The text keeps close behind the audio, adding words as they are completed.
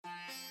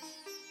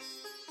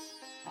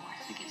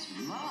it gets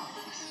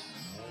marvelous.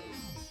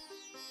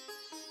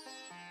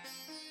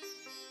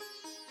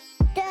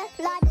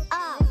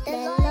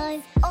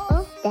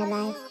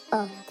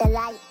 The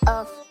life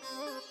of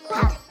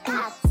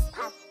podcast.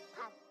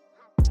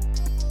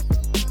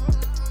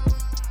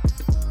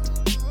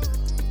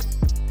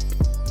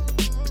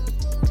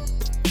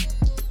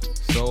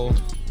 So,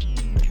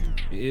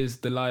 it is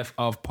the Life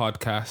of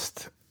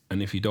Podcast,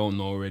 and if you don't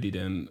know already,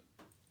 then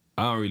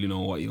I don't really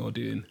know what you're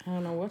doing. I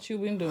don't know what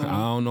you've been doing. I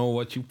don't know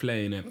what you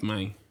playing at,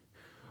 man.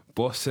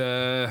 But,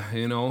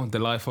 you know, the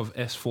life of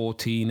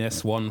S14,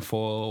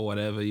 S14,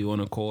 whatever you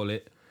want to call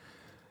it.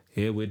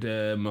 Here with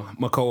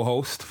my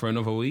co-host for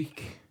another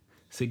week,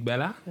 Sig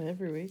Bella.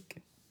 Every week.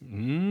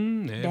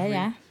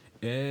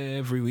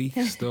 Every week,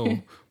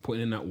 still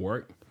putting in that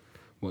work.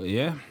 But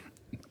yeah,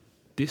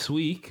 this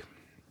week,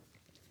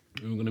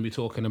 we're going to be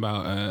talking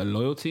about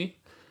loyalty.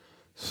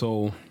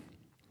 So,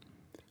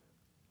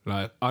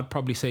 like, I'd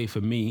probably say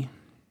for me,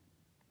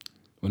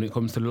 when it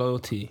comes to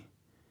loyalty,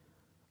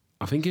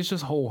 I think it's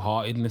just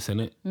wholeheartedness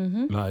in it.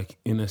 Mm-hmm. Like,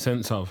 in a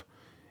sense of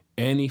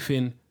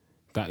anything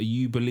that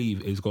you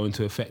believe is going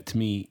to affect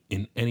me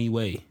in any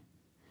way.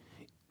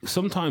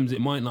 Sometimes it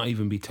might not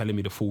even be telling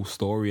me the full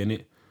story in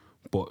it,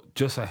 but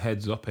just a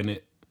heads up in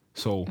it.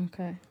 So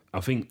Okay.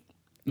 I think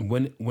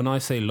when I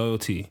say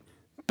loyalty,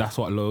 that's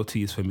what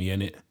loyalty is for me,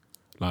 innit?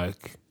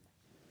 Like,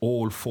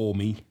 all for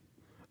me.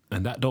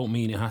 And that don't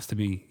mean it has to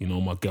be, you know,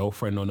 my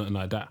girlfriend or nothing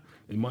like that.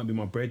 It might be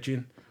my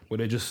brethren, where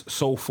they're just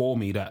so for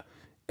me that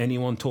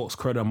anyone talks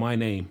credit on my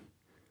name.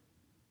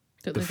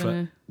 That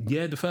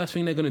The first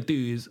thing they're gonna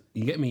do is,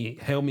 you get me,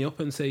 hail me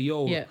up and say,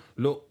 "Yo, Yeah.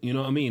 look," you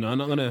know what I mean? I'm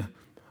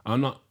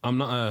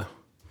not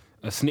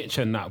a snitch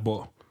and that,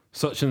 but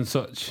such and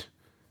such,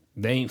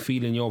 they ain't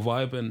feeling your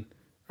vibe, and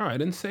all right,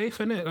 then safe,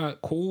 innit?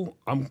 Like, cool.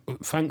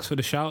 Thanks for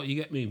the shout, you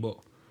get me? But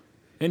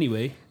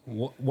anyway,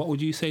 what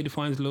would you say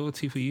defines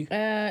loyalty for you?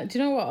 Do you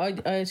know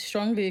what? I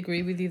strongly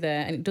agree with you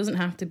there, and it doesn't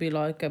have to be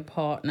like a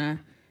partner,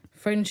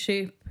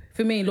 friendship.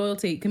 For me,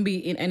 loyalty can be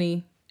in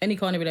any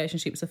kind of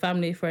relationship. So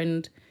family,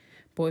 friend,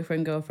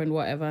 boyfriend, girlfriend,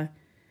 whatever.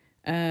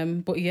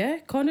 But yeah,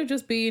 kind of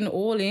just being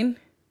all in.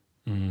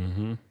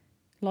 Mm-hmm.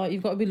 Like,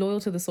 you've got to be loyal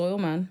to the soil,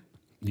 man.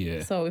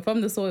 Yeah. So if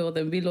I'm the soil,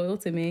 then be loyal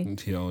to me.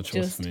 Yo,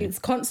 trust me. It's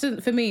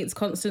constant, for me, it's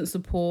constant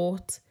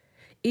support.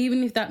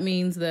 Even if that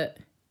means that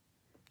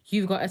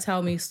you've got to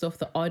tell me stuff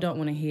that I don't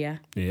want to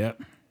hear. Yeah.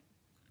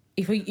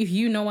 If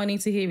you know I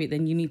need to hear it,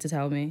 then you need to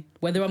tell me.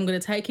 Whether I'm going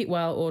to take it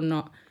well or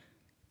not,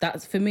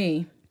 that's, for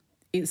me,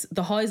 it's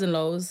the highs and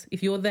lows.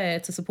 If you're there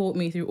to support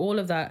me through all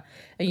of that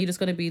and you're just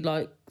going to be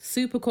like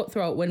super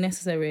cutthroat when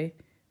necessary,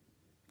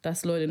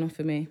 that's loyal enough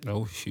for me.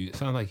 Oh, shoot. It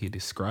sounds like you're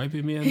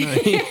describing me,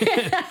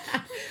 and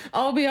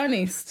I'll be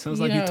honest. sounds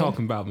like you're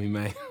talking about me,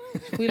 mate.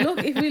 If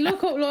we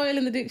look up loyal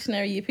in the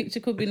dictionary, your picture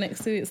could be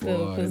next to it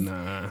still. Boy, Because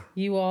nah.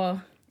 you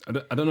are... I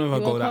don't know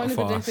if I go that kind of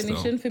far. the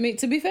definition for me.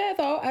 To be fair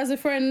though, as a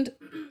friend,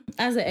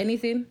 as at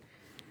anything,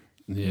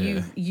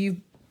 Yeah.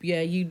 you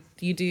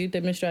do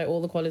demonstrate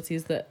all the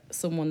qualities that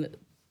someone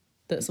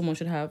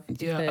should have.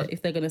 Yeah,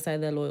 if they're gonna say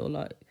they're loyal,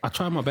 like, I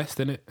try my best,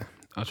 innit?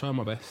 I try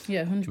my best.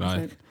 yeah, 100%.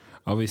 Like,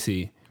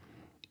 obviously,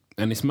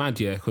 and it's mad,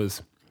 yeah,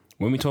 because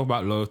when we talk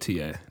about loyalty,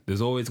 yeah,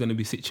 there's always going to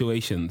be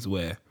situations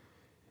where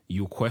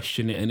you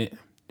question it, innit?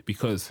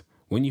 Because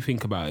when you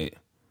think about it,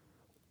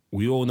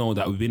 we all know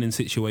that we've been in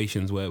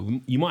situations where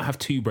you might have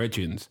two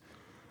brethren,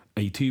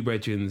 and your two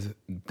brethren,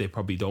 they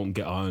probably don't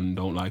get on,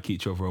 don't like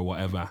each other or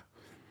whatever.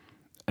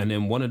 And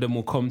then one of them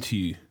will come to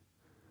you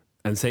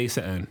and say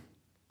something.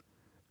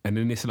 And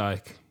then it's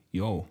like,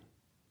 yo,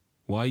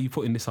 why are you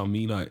putting this on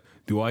me? Like,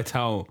 do I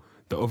tell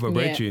the other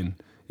brethren?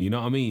 You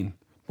know what I mean?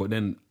 But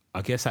then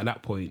I guess at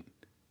that point,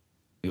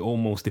 it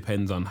almost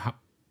depends on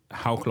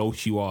how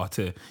close you are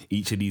to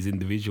each of these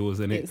individuals,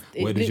 and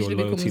where does your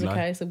loyalty becomes lie? a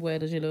case of where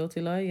does your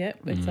loyalty lie?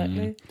 Yep,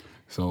 exactly.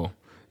 So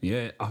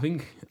yeah, I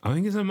think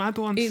it's a mad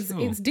one.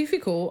 It's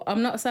difficult.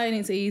 I'm not saying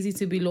it's easy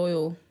to be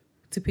loyal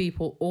to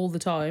people all the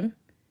time.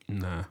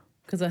 Nah.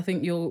 Because I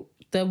think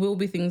there will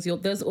be things,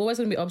 there's always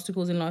going to be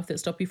obstacles in life that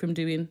stop you from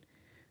doing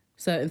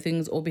certain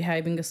things or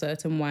behaving a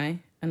certain way.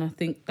 And I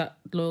think that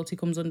loyalty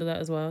comes under that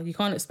as well. You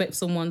can't expect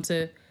someone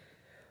to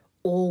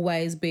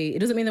always be... It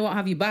doesn't mean they won't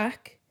have you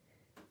back.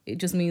 It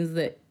just means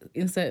that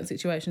in certain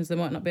situations they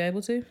might not be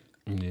able to.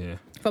 Yeah.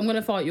 If I'm going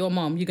to fight your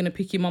mum, you're going to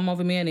pick your mum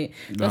over me, innit?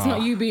 That's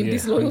not you being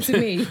disloyal to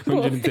me.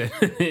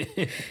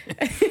 110.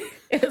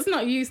 It's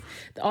not you.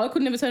 I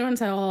could never turn around and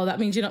say, oh, that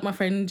means you're not my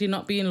friend, you're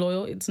not being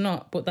loyal. It's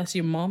not, but that's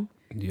your mum.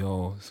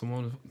 I'll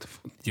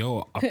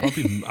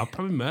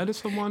probably murder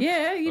someone.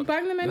 Yeah, you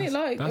bang them in it,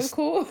 like, of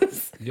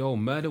course.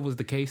 Murder was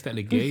the case that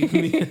they gave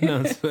me, and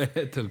I swear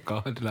to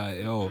God,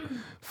 like,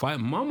 fight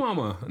my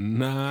mama.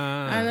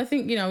 Nah. And I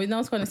think, in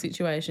those kind of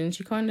situations,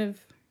 you kind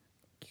of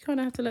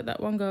have to let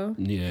that one go.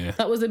 Yeah.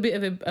 That was a bit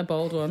of a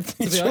bold one, to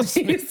be honest.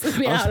 It's a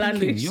bit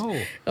outlandish.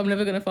 I'm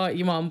never going to fight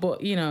your mum,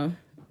 but,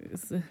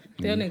 it's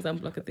the only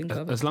example I could think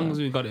of. As long as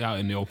we got it out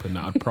in the open,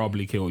 I'd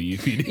probably kill you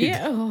if you did.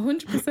 Yeah,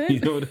 100%. You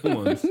know the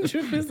ones.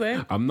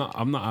 100%. I'm not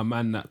a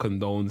man that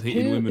condones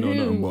hitting women or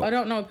nothing. But I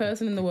don't know a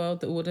person in the world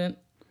that wouldn't.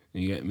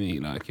 You get me?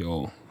 Like,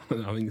 yo,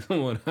 I think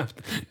someone have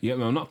to. You get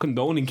me? I'm not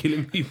condoning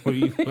killing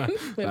people. If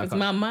it's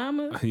my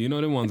mama. You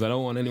know them ones. I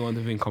don't want anyone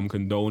to think I'm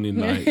condoning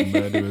like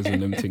murderers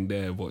and them thing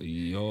there. But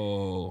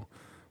yo,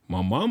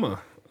 my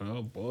mama.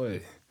 Oh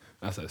boy,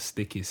 that's a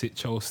sticky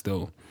show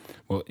still.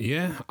 But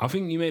yeah, I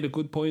think you made a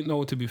good point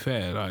though. To be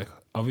fair, like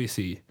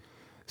obviously,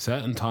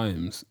 certain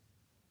times.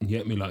 You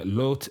get me? Like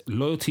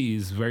loyalty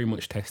is very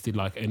much tested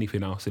like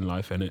anything else in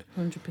life, innit?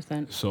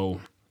 100%.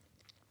 So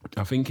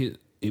I think it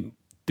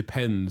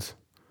depends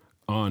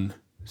on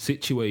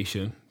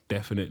situation,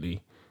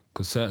 definitely,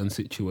 because certain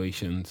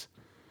situations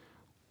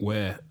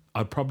where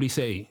I'd probably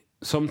say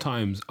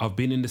sometimes I've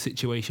been in the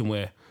situation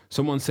where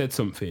someone said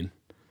something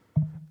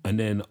and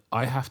then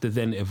I have to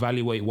then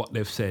evaluate what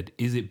they've said.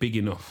 Is it big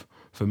enough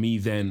for me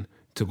then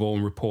to go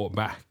and report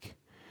back?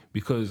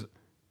 Because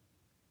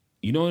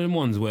you know them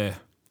ones where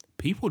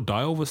people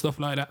die over stuff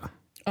like that.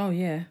 Oh,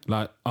 yeah.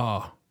 Like,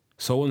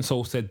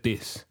 so-and-so said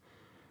this.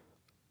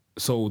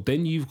 So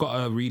then you've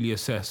got to really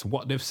assess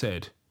what they've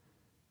said,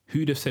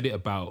 who they've said it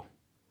about,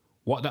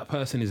 what that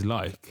person is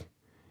like.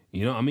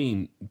 You know what I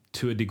mean?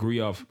 To a degree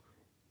of,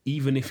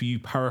 even if you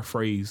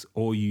paraphrase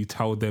or you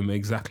tell them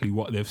exactly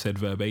what they've said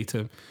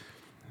verbatim,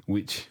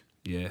 which,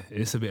 yeah,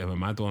 it's a bit of a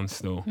mad one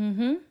still.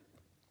 Mm-hmm.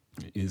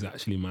 It is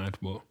actually mad,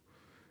 but...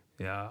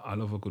 yeah, I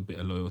love a good bit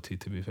of loyalty,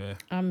 to be fair.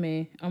 And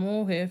me. I'm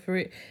all here for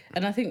it.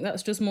 And I think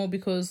that's just more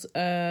because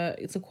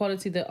it's a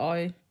quality that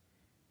I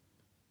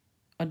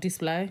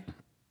display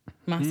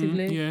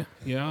massively.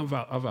 Yeah, I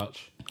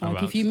vouch.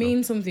 Like, if you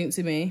mean something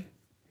to me,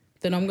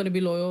 then I'm going to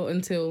be loyal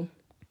until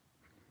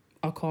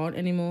I can't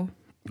anymore.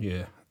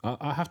 Yeah,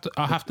 I have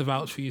to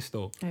vouch for you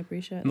still. I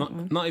appreciate not, that,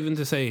 man. Not even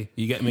to say,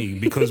 you get me,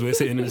 because we're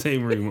sitting in the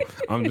same room,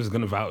 I'm just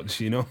going to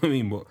vouch, you know what I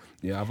mean? But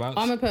yeah, I vouch.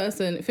 I'm a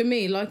person, for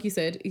me, like you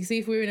said, you see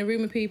if we're in a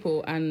room of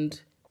people and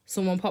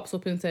someone pops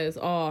up and says,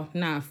 oh,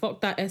 nah,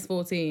 fuck that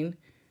S14,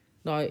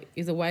 like,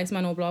 he's a waste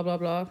man or blah, blah,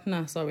 blah.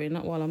 Nah, sorry,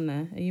 not while I'm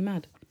there. Are you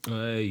mad?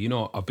 You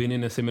know, I've been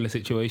in a similar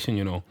situation,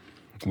 you know,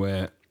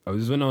 where it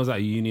was when I was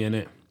at uni,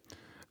 innit?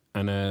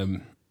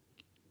 And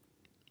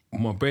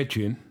my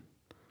brethren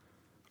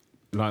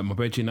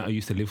that I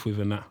used to live with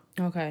and that.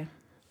 Okay.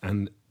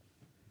 And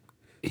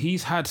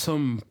he's had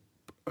some,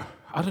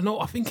 I don't know,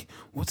 I think,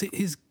 was it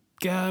his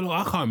girl? Or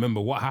I can't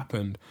remember what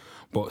happened,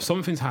 but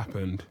something's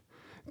happened.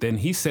 Then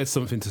he said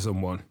something to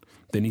someone.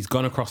 Then he's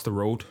gone across the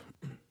road.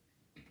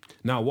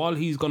 Now, while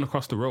he's gone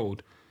across the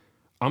road,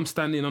 I'm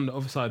standing on the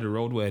other side of the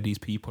road where these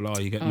people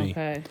are, you get me?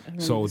 Okay.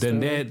 So then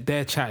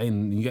they're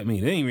chatting, you get me?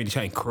 They ain't really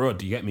chatting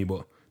crud, you get me?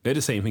 But they're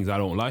the same things I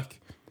don't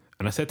like.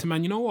 And I said to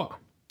man, you know what?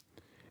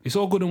 It's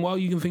all good and well,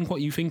 you can think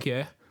what you think,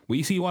 yeah? But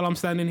you see, while I'm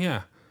standing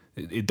here,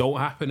 it don't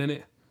happen,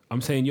 innit?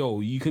 I'm saying, yo,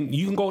 you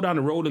can go down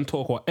the road and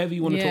talk whatever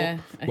you want to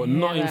talk, but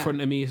not in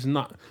front of me. It's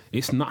not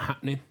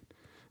happening.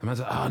 And man's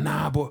like, oh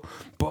nah, but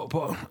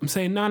I'm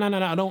saying, no,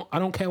 I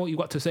don't care what you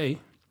got to say.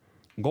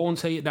 Go and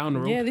say it down the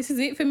road. Yeah, this is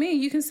it for me.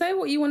 You can say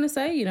what you want to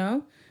say, you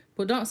know,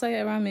 but don't say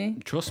it around me.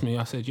 Trust me,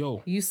 I said,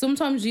 yo.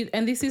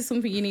 And this is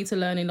something you need to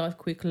learn in life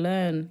quick.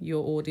 Learn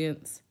your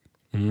audience.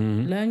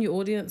 Mm-hmm. Learn your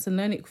audience and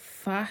learn it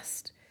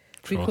fast.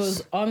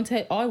 Because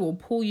I will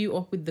pull you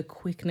up with the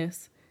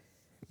quickness.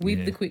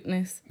 The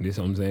quickness. This is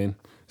what I'm saying.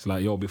 It's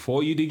like, yo,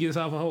 before you dig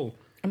yourself a hole.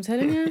 I'm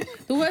telling you.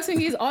 The worst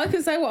thing is I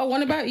can say what I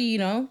want about you, you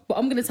know, but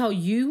I'm going to tell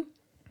you.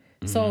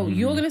 So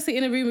you're going to sit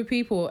in a room with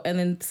people and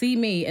then see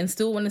me and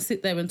still want to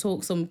sit there and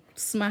talk some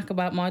smack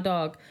about my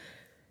dog.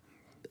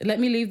 Let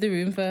me leave the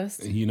room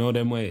first. You know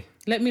them way.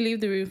 Let me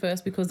leave the room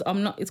first because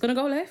it's going to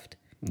go left.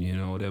 You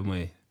know them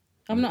way.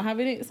 I'm not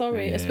having it,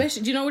 sorry. Yeah.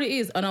 Especially, do you know what it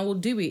is? And I will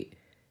do it.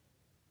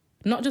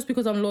 Not just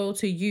because I'm loyal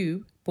to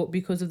you, but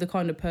because of the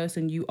kind of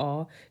person you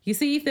are. You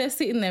see, if they're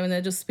sitting there and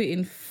they're just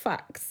spitting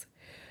facts,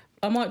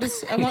 I might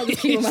just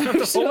keep my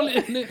mouth shut.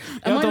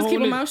 I might just keep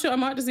my mouth shut. I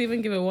might just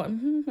even give it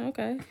one.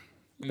 Okay.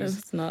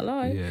 That's not a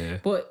lie. Yeah.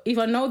 But if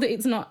I know that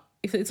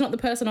if it's not the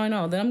person I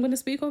know, then I'm going to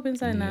speak up and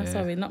say, nah,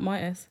 sorry, not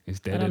my S. It's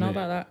dead, I don't know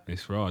about that.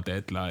 It's raw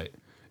dead. Like,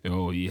 you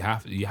know, you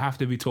have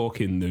to be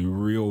talking the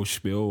real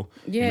spiel.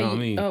 Yeah, you know what I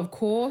mean? Of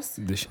course.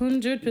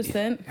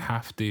 100%. You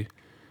have to.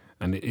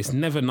 And it's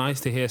never nice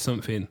to hear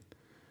something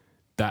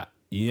that,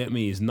 you get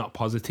me, is not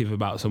positive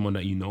about someone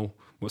that you know.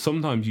 But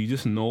sometimes you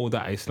just know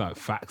that it's like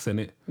facts,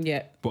 innit?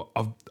 Yeah. But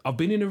I've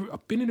been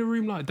in a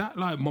room like that,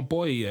 like my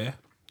boy, yeah.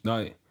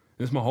 Like,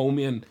 this my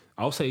homie, and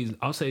I'll say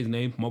his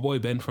name, my boy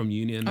Ben from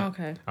uni and that.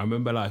 Okay. I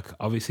remember, like,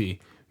 obviously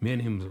me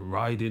and him was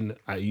riding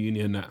at uni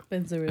and that.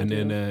 Ben's a real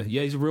deal. Then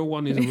he's a real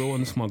one.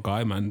 That's my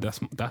guy, man.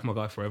 That's my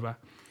guy forever.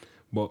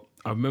 But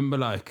I remember,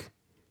 like,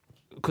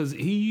 because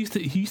he used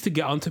to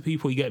get onto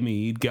people. You get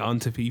me? He'd get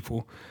onto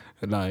people,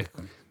 like,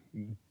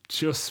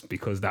 just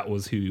because that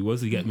was who he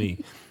was. You get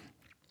me?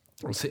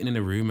 I'm sitting in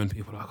a room and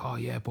people are like, oh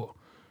yeah, but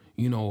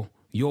you know,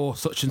 you're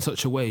such and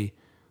such a way,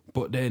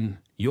 but then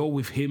you're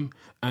with him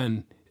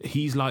and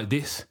he's like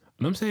this.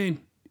 And I'm saying,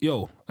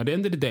 yo, at the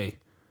end of the day,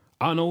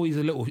 I know he's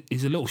a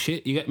little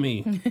shit, you get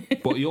me?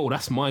 But yo,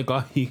 that's my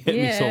guy, you get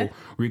me? So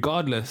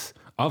regardless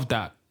of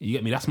that, you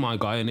get me? That's my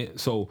guy, innit?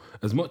 So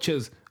as much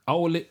as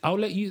I'll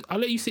let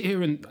you sit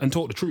here and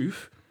talk the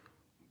truth,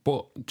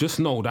 but just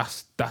know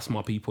that's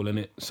my people in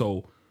it.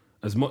 So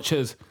as much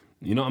as,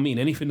 you know what I mean,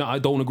 anything that I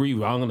don't agree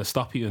with, I'm gonna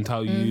stop you and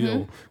tell you, you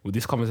know, well,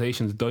 this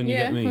conversation's done. You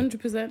get me?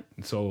 100%.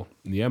 So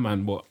yeah,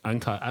 man. But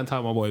anti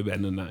my boy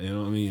better than that. You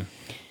know what I mean?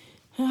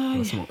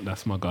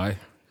 That's my guy.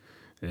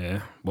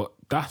 Yeah, but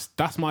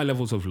that's my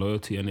levels of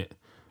loyalty in it.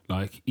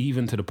 Like,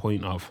 even to the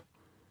point of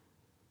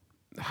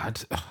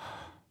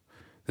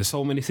there's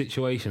so many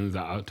situations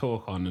that I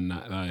talk on and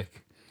that,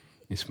 like,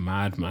 it's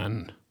mad,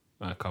 man.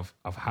 Like I've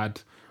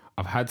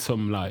had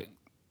some, like,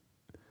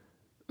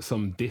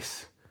 some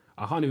diss.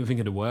 I can't even think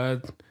of the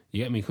word.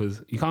 You get me?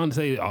 Because you can't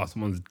say, oh,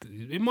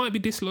 it might be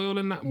disloyal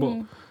and that,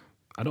 but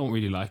I don't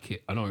really like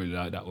it. I don't really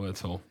like that word.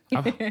 So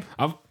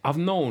I've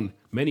known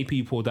many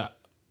people that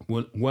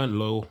weren't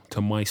loyal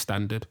to my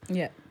standard.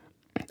 Yeah.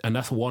 And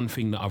that's one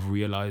thing that I've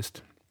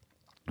realised.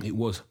 It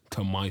was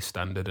to my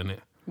standard, innit?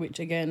 Which,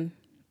 again,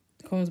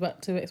 Comes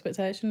back to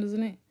expectation,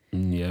 doesn't it?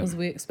 Yeah. Because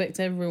we expect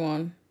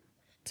everyone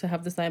to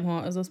have the same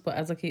heart as us, but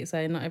as I keep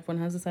saying, not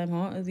everyone has the same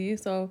heart as you.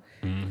 So,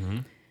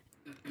 and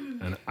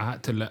I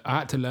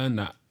had to learn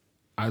that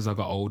as I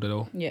got older,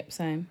 though. Yep,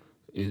 same.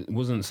 It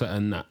wasn't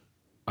something that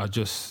I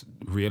just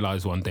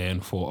realised one day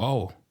and thought,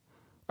 oh,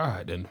 all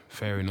right then,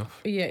 fair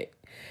enough. Yeah,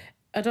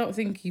 I don't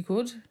think you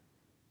could.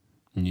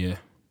 Yeah,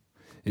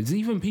 there's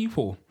even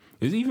people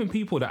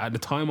that at the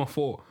time I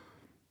thought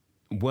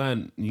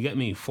weren't, you get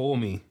me, for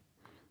me.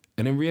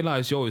 And then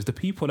realised, it's the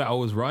people that I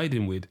was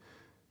riding with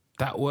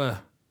that were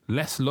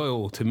less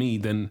loyal to me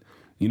than,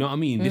 you know what I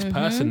mean? This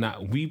person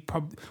that we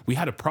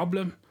had a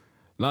problem.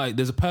 Like,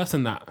 there's a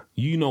person that,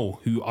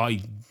 who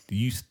I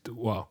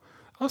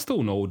I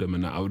still know them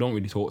and that. I don't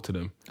really talk to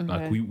them. Okay.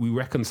 Like, we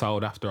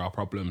reconciled after our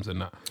problems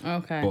and that.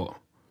 Okay. But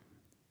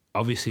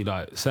obviously,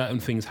 like, certain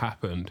things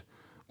happened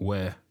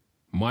where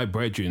my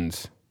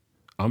brethrens,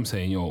 I'm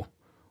saying,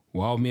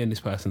 while me and this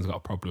person's got a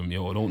problem,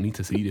 I don't need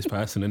to see this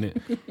person,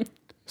 innit?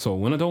 So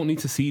when I don't need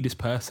to see this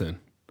person,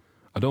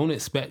 I don't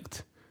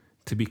expect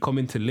to be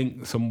coming to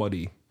link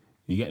somebody,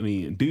 you get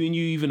me, doing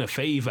you even a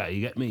favour, you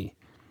get me?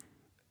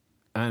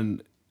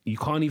 And you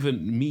can't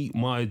even meet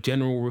my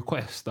general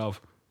request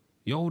of,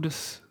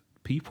 this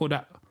people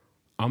that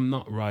I'm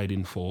not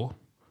riding for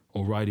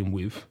or riding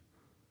with,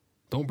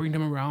 don't bring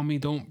them around me,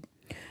 don't.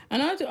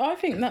 And I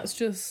think that's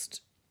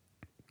just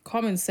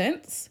common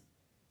sense.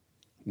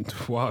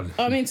 Wow.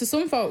 I mean, to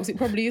some folks, it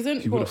probably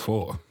isn't. You would have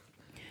thought.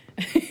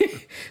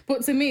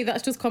 But to me,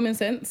 that's just common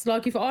sense.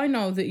 Like, if I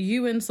know that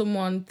you and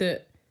someone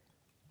that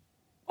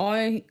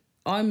I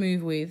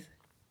move with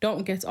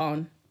don't get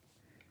on,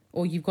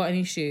 or you've got an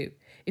issue,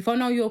 if I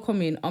know you're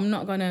coming, I'm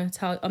not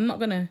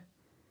gonna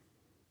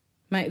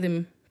make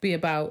them be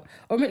about,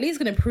 or I'm at least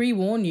gonna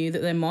pre-warn you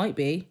that there might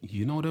be.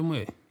 You know them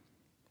way.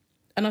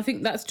 And I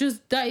think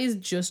that is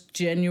just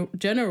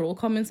general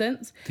common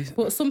sense.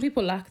 But some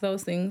people lack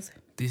those things.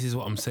 This is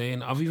what I'm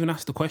saying. I've even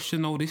asked the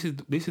question. No, this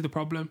is the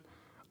problem.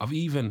 I've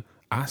even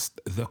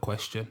asked the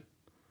question,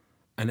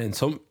 and then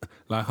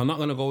I'm not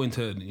gonna go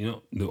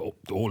into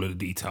all of the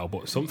detail,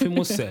 but something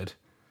was said,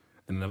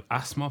 and I've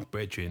asked my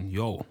brethren,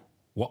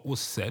 what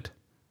was said?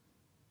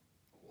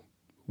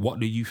 What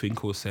do you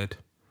think was said?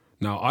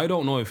 Now, I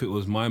don't know if it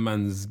was my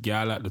man's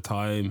gal at the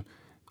time,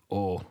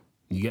 or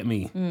you get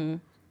me,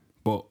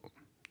 but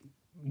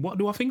what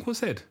do I think was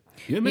said?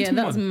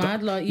 That's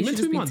mad. Like, you should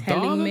just be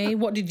telling me.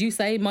 What did you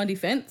say in my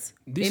defence?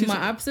 In my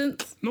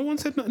absence? No one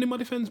said nothing in my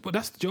defence, but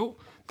that's the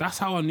joke. That's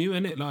how I knew,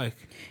 innit? Like,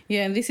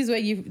 yeah, and this is where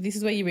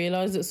you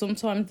realise that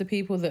sometimes the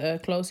people that are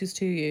closest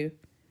to you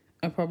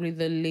are probably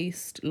the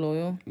least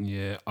loyal.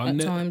 Yeah, at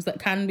times that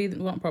can be,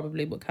 not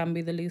probably, but can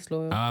be the least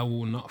loyal. I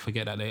will not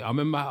forget that day. I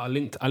remember I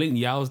linked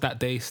Yowz that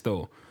day.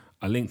 Still,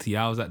 I linked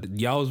Yowz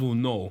Yowz will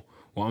know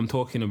what I'm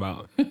talking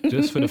about,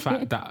 just for the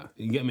fact that,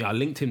 you get me, I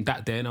linked him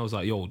that day and I was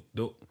like,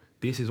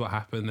 this is what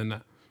happened, and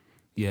that.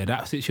 Yeah,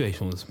 that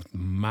situation was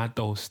mad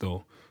though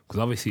still, because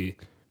obviously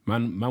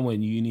man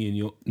went uni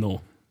and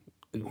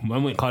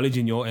man went college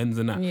in your ends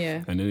and that.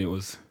 Yeah. And then it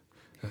was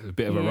a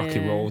bit of a rocky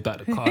road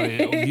that the car.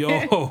 It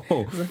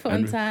was a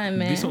fun time,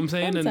 man. This is what I'm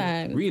saying. Fun and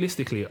time.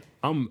 Realistically,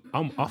 I'm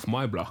off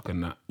my block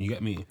and that. You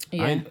get me?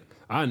 Yeah.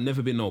 I ain't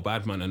never been no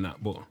bad man and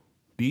that, but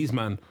these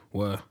man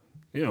were,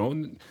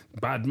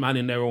 bad man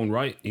in their own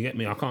right. You get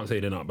me? I can't say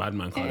they're not bad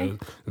man, because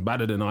they're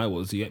better than I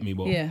was. You get me?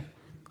 But yeah.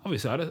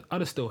 Obviously, I'd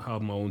have still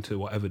held my own to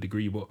whatever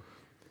degree, but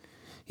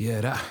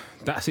yeah,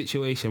 that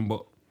situation.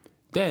 But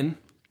then,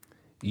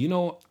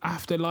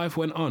 after life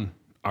went on,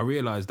 I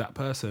realised that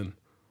person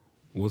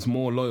was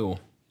more loyal.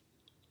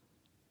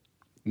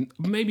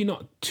 Maybe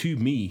not to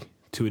me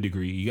to a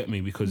degree, you get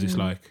me? Because it's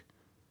like,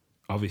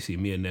 obviously,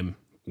 me and them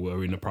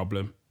were in a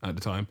problem at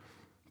the time,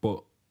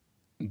 but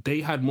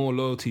they had more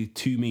loyalty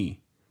to me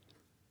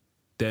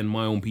than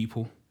my own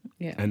people.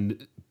 Yeah.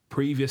 And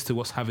previous to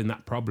us having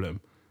that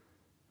problem,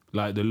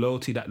 Like the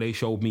loyalty that they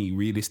showed me,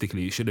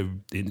 realistically, it should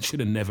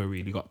have never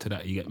really got to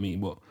that. You get me?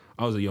 But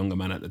I was a younger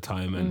man at the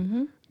time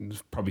and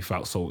probably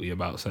felt salty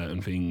about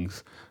certain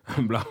things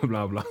and blah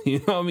blah blah. You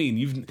know what I mean?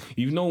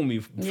 You've known me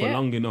for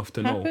long enough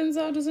to know. Happens,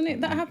 though, doesn't it?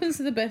 That happens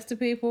to the best of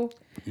people,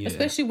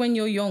 especially when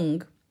you're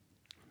young.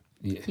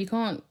 Yeah. You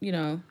can't,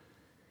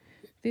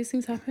 these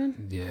things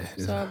happen. Yeah.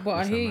 But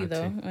I hear you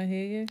though. I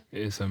hear you.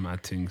 It's a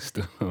mad thing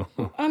still.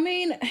 I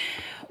mean,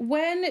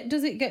 when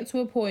does it get to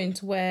a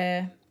point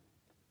where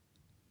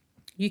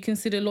you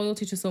consider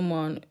loyalty to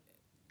someone,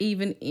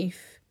 even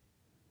if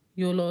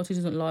your loyalty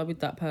doesn't lie with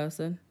that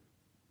person?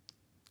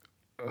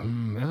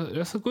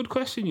 That's a good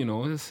question,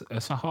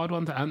 It's a hard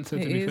one to answer,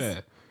 to be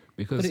fair.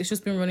 Because but it's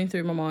just been running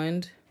through my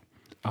mind.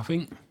 I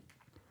think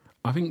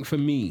for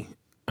me,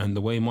 and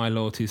the way my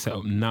loyalty is set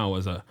up now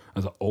as an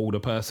older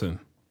person,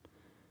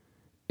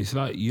 it's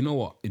like, you know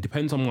what? It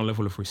depends on my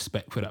level of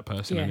respect for that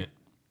person, innit?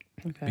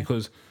 Okay.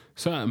 Because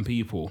certain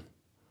people,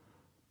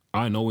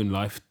 I know in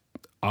life,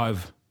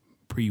 I've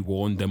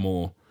pre-warned them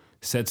or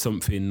said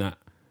something that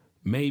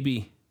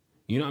maybe,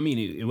 you know what I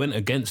mean? It went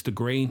against the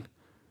grain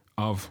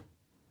of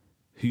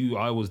who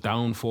I was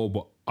down for,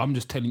 but I'm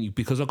just telling you,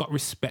 because I got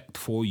respect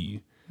for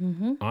you,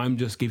 I'm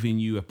just giving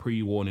you a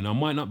pre-warning. I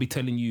might not be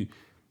telling you,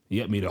 you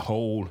get me, the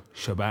whole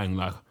shebang,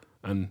 like,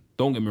 and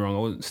don't get me wrong, I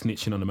wasn't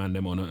snitching on the man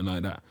them or nothing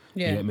like that.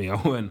 Yeah. You get me? I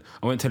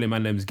went telling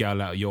man them's gal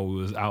like, yo, we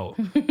was out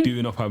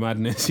doing up her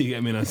madness, you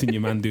get me? And I seen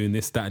your man doing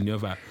this, that and the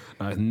other.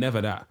 Like,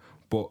 never that.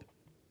 But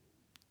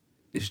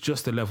it's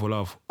just a level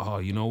of,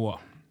 you know what?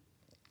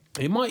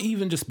 It might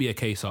even just be a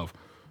case of,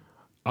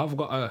 I've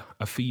got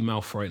a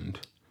female friend,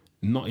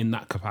 not in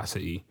that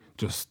capacity,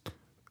 just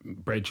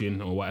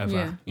bridging or whatever.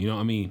 Yeah. You know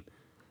what I mean?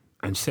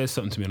 And she says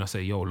something to me and I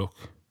say, yo, look,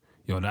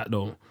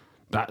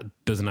 that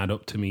doesn't add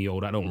up to me,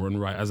 that don't run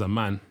right as a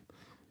man.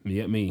 You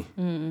get me?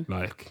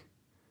 Like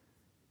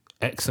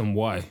X and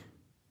Y,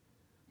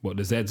 but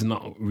the Z's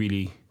not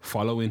really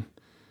following.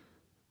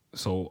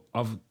 So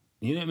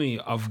you know what I mean?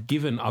 I've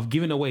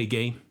given away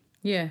game.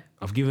 Yeah.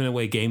 I've given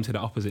away game to the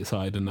opposite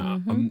side, and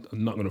I'm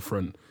not gonna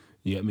front.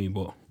 You get me?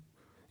 But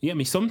you get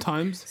me?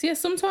 Sometimes. So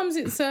sometimes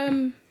it's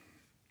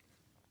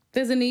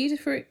there's a need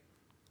for it,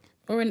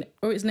 or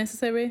it's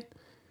necessary.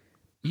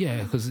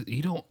 Yeah, because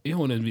you don't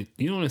want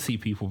to see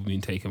people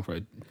being taken for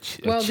a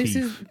Well,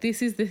 chief.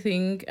 this is the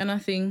thing, and I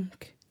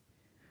think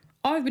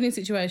I've been in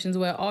situations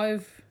where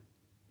I've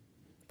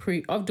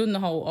done the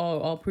whole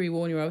I'll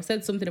pre-warn you. I've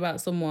said something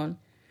about someone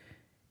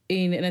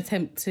in an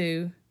attempt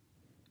to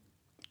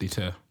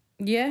deter.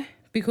 Yeah,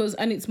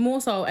 and it's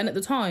more so, and at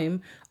the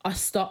time I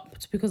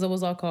stopped because I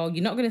was like,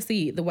 you're not going to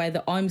see it the way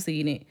that I'm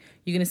seeing it.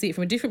 You're going to see it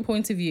from a different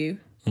point of view.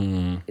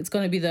 It's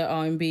going to be that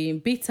I'm being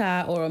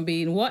bitter or I'm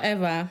being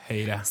whatever.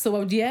 Hater. So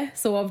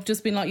I've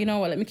just been like, you know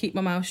what, let me keep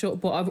my mouth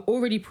shut. But I've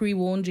already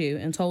pre-warned you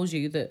and told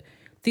you that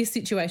this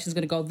situation is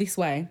going to go this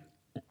way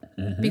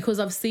because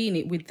I've seen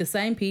it with the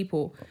same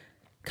people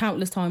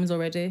countless times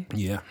already.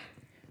 Yeah.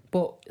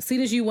 But as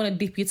soon as you want to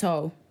dip your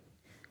toe,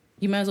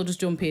 you may as well just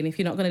jump in. If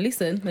you're not going to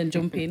listen, then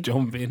jump in.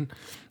 Jump in.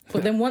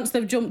 But then once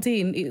they've jumped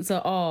in, it's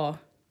I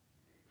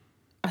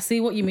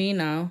see what you mean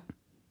now.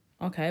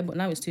 Okay, but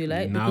now it's too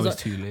late. Now it's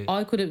too late.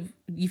 I could have,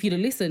 if you'd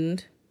have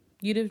listened,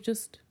 you'd have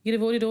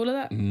avoided all of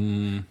that.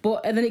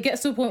 But and then it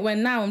gets to a point where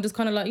now I'm just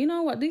kind of like, you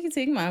know what, do you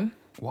think, man?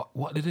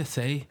 What did it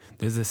say?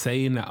 There's a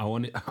saying that I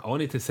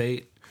wanted to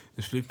say.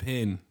 It's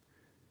flipping.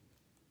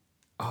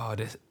 I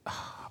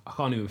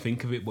can't even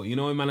think of it. But you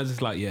know, man, it's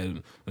just like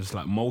it's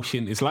like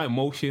motion. It's like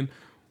motion.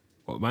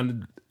 But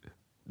man,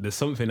 there's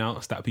something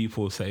else that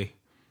people say.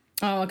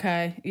 Oh,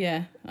 okay,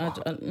 yeah. I know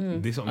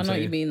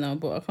what you mean though,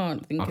 but I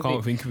can't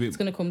think of it. It's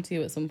gonna come to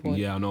you at some point.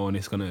 Yeah, I know, and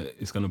it's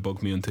gonna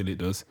bug me until it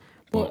does.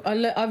 But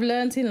I've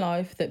learned in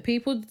life that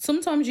people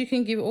sometimes you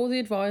can give all the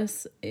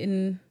advice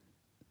in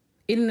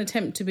an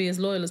attempt to be as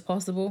loyal as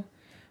possible,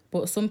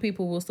 but some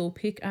people will still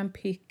pick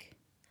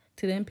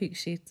to then pick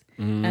shit,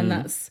 and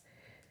that's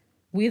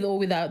with or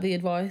without the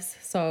advice.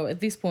 So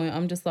at this point,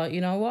 I'm just like,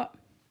 you know what?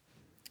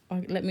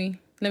 Let me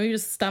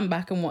just stand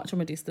back and watch from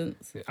a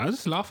distance. I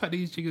just laugh at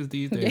these jiggers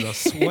these days. I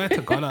swear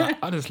to God,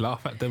 I just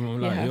laugh at them. I'm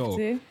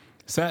like,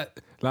 So,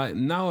 like,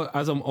 now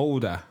as I'm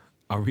older,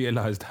 I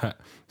realise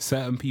that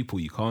certain people,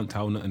 you can't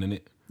tell nothing in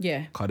it.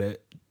 Yeah. Because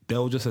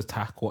they'll just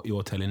attack what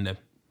you're telling them.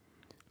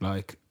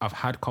 Like, I've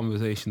had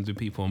conversations with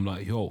people, I'm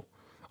like,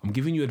 I'm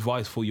giving you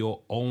advice for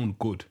your own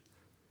good.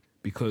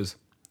 Because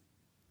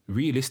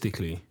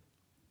realistically,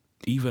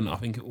 even I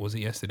think it was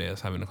yesterday I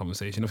was having a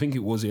conversation. I think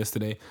it was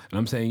yesterday. And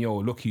I'm saying,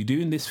 look, you're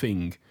doing this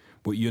thing,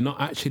 but you're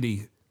not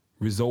actually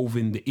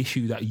resolving the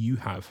issue that you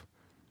have.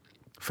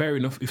 Fair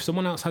enough. If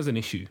someone else has an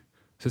issue,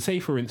 so say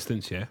for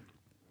instance,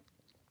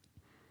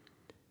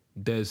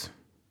 there's,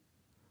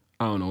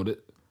 I don't know,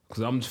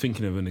 because I'm just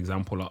thinking of an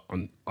example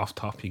off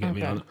top, you get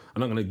me? I'm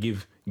not going to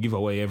give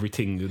away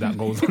everything that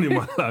goes on in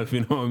my life,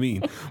 you know what I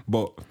mean?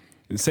 But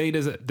say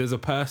there's a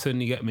person,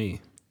 you get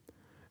me?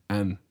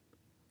 And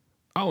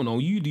I don't know,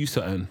 you do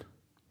something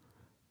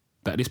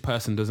that this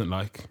person doesn't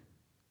like.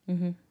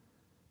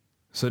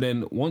 So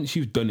then once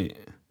you've done it,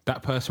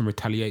 that person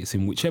retaliates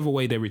in whichever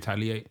way they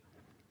retaliate.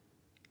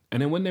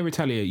 And then when they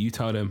retaliate, you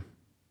tell them,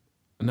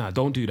 nah,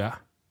 don't do that.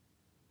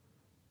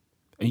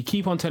 And you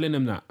keep on telling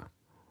them that.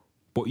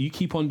 But you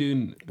keep on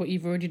doing... But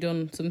you've already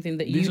done something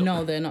that you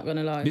know they're not going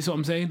to like. This is what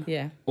I'm saying?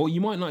 Yeah. Or you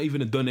might not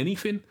even have done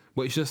anything,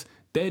 but it's just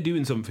they're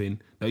doing something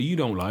that you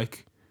don't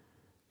like.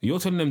 You're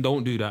telling them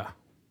don't do that.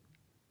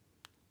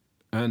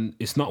 And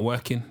it's not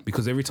working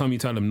because every time you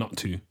tell them not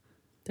to,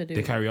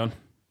 they carry on.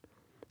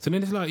 So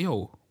then it's like,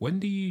 yo, when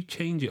do you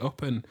change it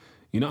up and,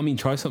 you know what I mean,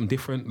 try something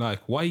different? Like,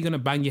 why are you going to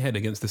bang your head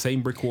against the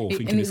same brick wall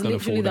thinking it's going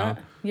to fall down?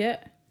 Yeah.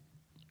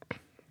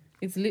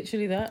 It's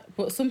literally that.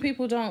 But some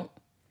people don't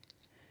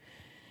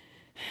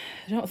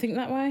think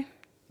that way.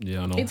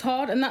 Yeah, I know. It's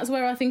hard, and that's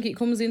where I think it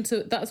comes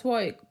into... That's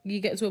why you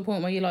get to a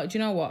point where you're like, do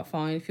you know what?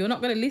 Fine. If you're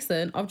not going to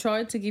listen, I've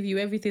tried to give you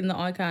everything that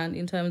I can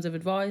in terms of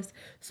advice,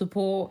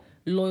 support,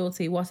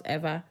 loyalty,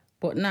 whatever.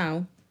 But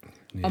now,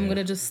 I'm going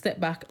to just step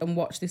back and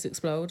watch this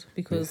explode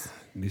because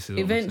this is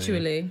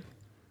eventually...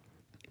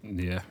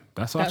 Yeah,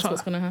 that's what's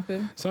going to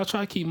happen. So I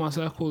try to keep my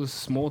circles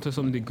small to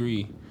some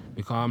degree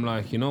because I'm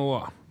like, you know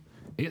what?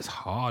 It's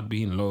hard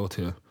being loyal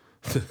to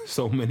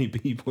so many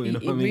people, you know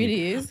what I mean? It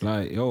really is.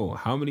 Like, yo,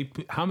 how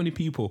many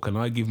people can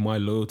I give my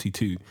loyalty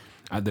to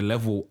at the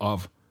level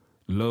of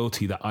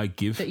loyalty that I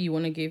give? That you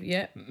want to give,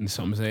 yeah. That's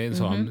what I'm saying.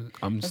 So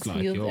I'm just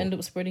like, you'll end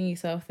up spreading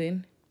yourself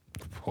thin.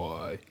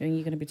 Boy. And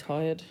you're going to be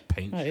tired.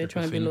 Paint stripper you're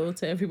trying to be loyal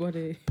to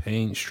everybody.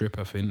 Paint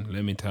stripper thin,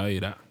 let me tell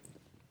you that.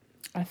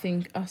 I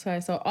think,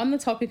 so on the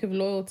topic of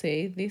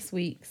loyalty, this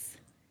week's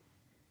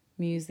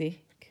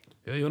music.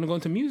 Yeah, you want to go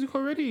into music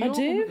already? I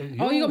do.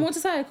 Yo. Oh, you got more to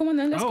say? Come on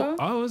then, let's go.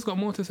 I always got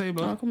more to say,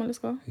 bro. Oh, come on, let's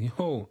go.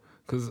 Yo,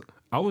 because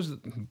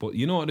but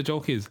you know what the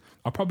joke is?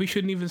 I probably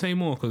shouldn't even say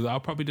more because I'll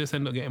probably just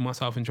end up getting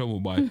myself in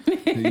trouble by,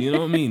 you know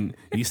what I mean?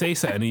 You say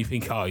something and you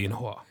think, oh, you know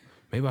what?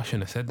 Maybe I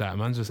shouldn't have said that.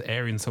 Man's just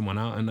airing someone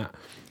out and that.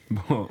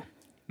 But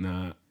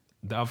nah,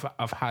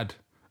 I've had,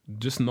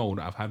 just know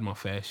that I've had my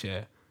fair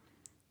share.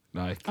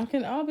 Like,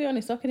 I'll be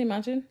honest, I can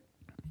imagine.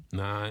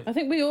 Nah. I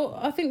think we've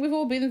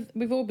all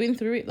been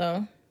through it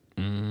though.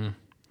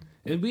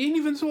 And we ain't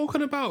even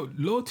talking about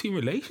loyalty in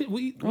relation.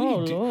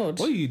 Lord.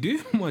 What are you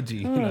doing, my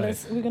G?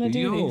 We're gonna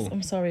do this.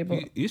 I'm sorry,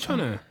 but you're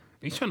trying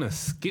to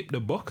skip the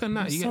buck and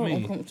that. I'm you so get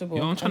me?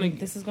 Uncomfortable. I'm trying to.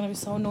 This is gonna be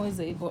so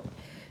noisy, but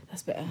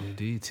that's better.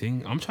 Do you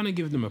think? I'm trying to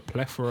give them a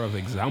plethora of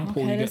examples.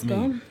 Okay, you let's get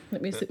go. me?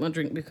 Let me sip my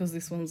drink because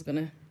this one's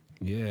gonna.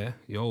 Yeah,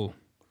 yo,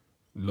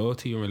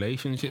 loyalty in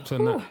relationships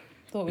and that.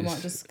 Thought we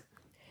might just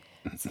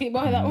skip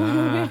by that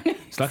one.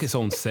 It's like its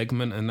own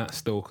segment and that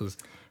still because.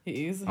 It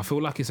is. I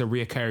feel like it's a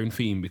reoccurring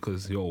theme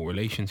because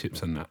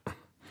relationships and that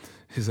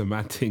is a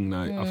mad thing.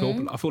 Like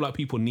I feel like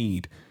people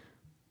need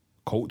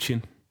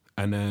coaching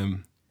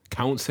and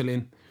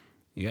counselling.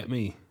 You get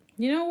me?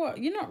 You know what?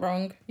 You're not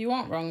wrong. You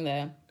aren't wrong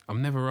there.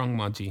 I'm never wrong,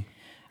 Maggie.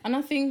 And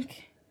I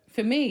think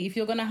for me, if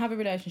you're gonna have a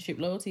relationship,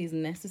 loyalty is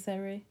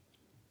necessary.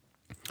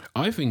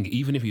 I think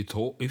even if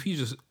you're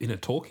just in a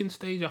talking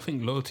stage, I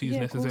think loyalty is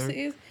necessary. Of course it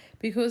is.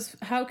 Because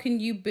how can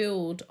you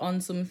build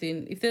on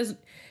something if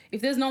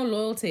there's no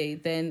loyalty?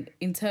 Then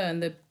in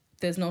turn,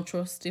 there's no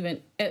trust.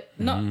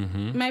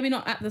 Maybe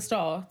not at the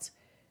start,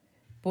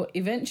 but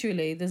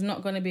eventually there's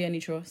not going to be any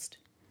trust.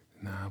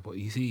 Nah, but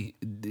you see,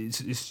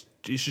 it's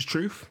just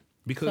truth.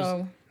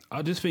 Because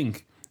I just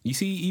think, you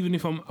see, even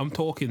if I'm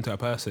talking to a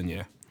person,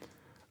 yeah,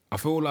 I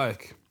feel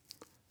like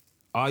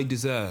I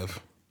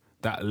deserve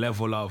that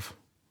level of.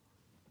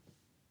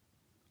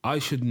 I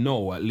should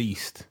know at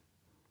least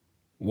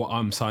what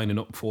I'm signing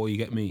up for, you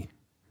get me?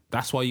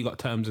 That's why you got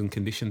terms and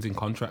conditions in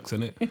contracts,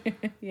 innit?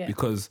 Yeah.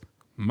 Because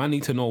man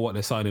need to know what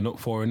they're signing up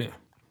for, innit?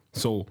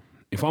 So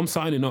if I'm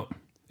signing up,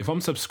 if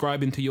I'm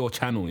subscribing to your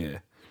channel, yeah,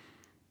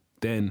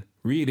 then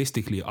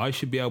realistically, I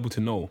should be able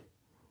to know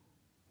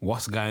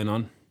what's going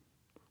on.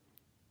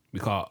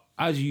 Because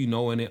as you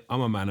know, innit,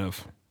 I'm a man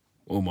of,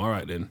 all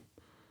right then.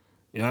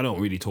 Yeah, I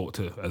don't really talk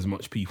to as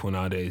much people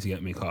nowadays, you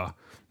get me? Because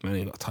man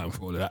ain't got time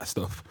for all of that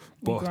stuff.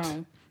 But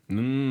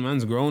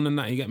man's grown and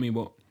that, you get me?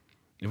 But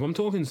if I'm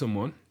talking to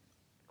someone,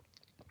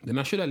 then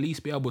I should at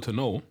least be able to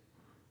know.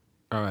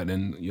 All right,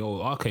 then,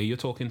 you're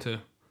talking to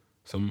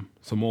some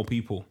more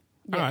people.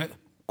 Yeah. All right,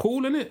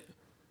 cool, innit?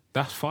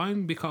 That's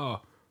fine because,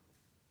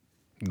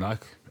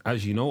 like,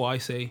 as you know, I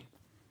say,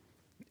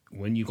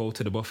 when you go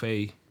to the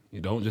buffet, you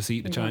don't just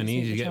eat the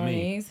Chinese, you get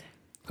me?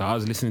 So I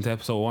was listening to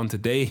episode 1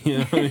 today, you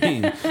know what I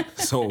mean?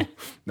 So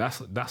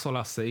that's all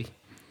I say.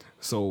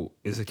 So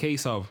it's a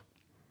case of,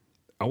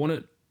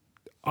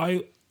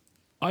 I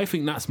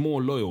think that's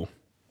more loyal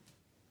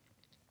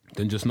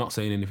than just not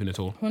saying anything at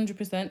all.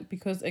 100%,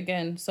 because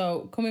again,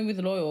 so coming with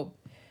loyal,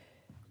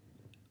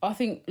 I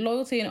think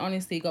loyalty and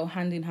honesty go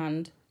hand in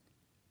hand.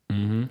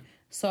 Mm-hmm.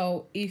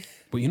 So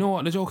But you know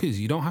what the joke is?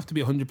 You don't have to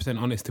be 100%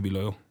 honest to be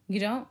loyal. You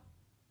don't.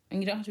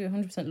 And you don't have to be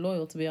 100%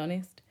 loyal to be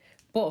honest.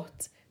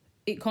 But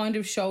it kind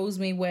of shows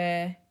me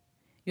where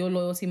your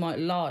loyalty might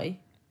lie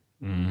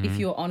if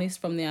you're honest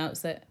from the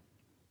outset.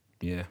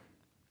 Yeah.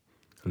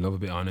 I love a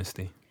bit of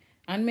honesty.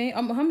 And me,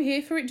 I'm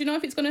here for it. Do you know,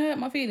 if it's going to hurt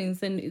my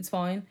feelings, then it's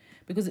fine.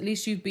 Because at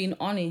least you've been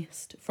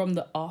honest from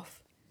the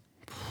off.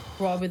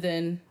 Rather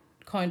than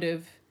kind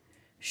of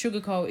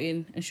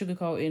sugarcoating and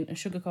sugarcoating and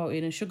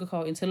sugarcoating and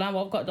sugarcoating till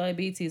now I've got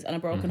diabetes and a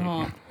broken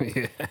heart.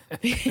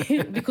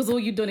 Because all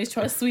you've done is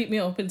try to sweep me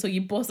up until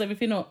you bust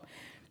everything up.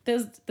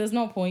 There's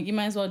no point. You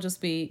might as well just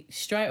be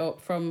straight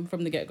up from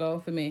the get-go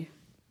for me.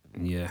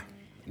 Yeah.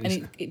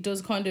 And it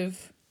does kind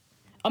of...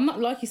 I'm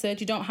not, like you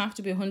said, you don't have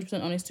to be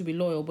 100% honest to be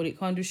loyal, but it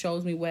kind of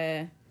shows me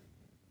where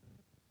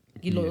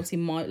your loyalty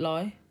might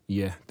lie.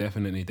 Yeah,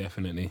 definitely.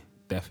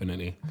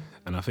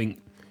 And I think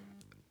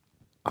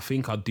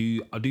I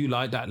do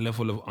like that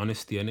level of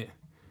honesty in it,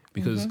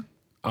 because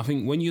I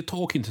think when you're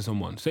talking to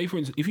someone, say for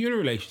instance, if you're in a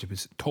relationship,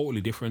 it's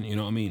totally different, you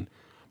know what I mean?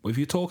 But if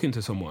you're talking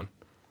to someone,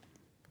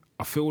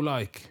 I feel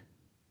like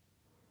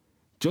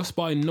just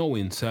by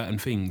knowing certain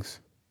things,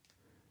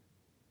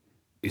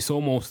 it's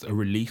almost a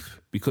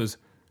relief, because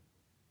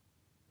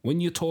when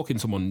you're talking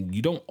to someone,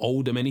 you don't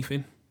owe them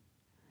anything.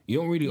 You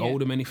don't really owe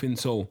them anything.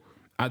 So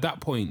at that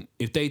point,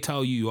 if they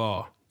tell you,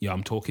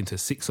 I'm talking to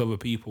 6 other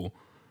people,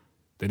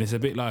 then it's a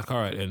bit like, all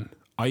right, then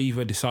I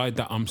either decide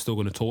that I'm still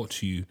going to talk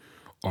to you,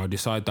 or I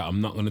decide that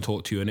I'm not going to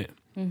talk to you, innit?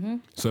 Mm-hmm.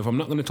 So if I'm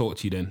not going to talk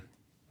to you, then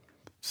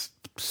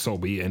so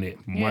be it,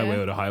 innit? My way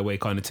or the highway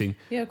kind of thing.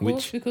 Yeah, of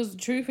course, because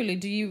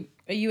truthfully,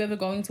 are you ever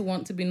going to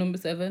want to be number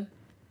 7?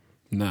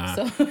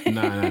 Nah.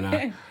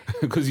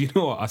 Because you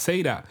know what? I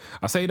say that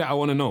I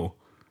want to know.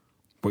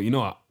 But you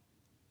know what?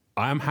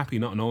 I am happy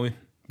not knowing,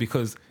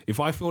 because if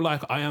I feel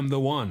like I am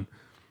the one,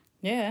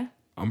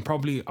 I'm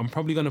probably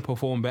gonna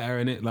perform better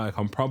in it. Like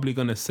I'm probably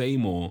gonna say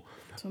more.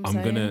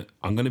 I'm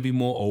gonna be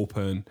more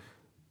open.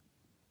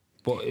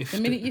 But if the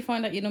minute you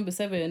find out you're number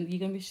 7, you're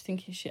gonna be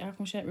thinking, shit, how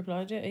come she ain't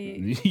replied yet? Are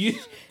you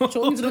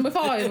talking to number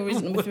 5 or is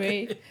it number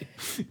 3?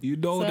 You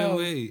know the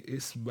way.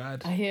 It's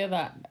bad. I hear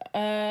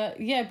that.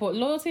 Yeah, but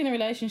loyalty in a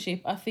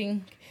relationship, I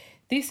think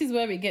this is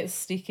where it gets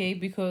sticky,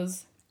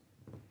 because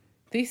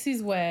this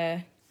is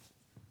where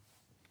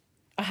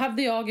I have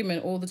the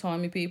argument all the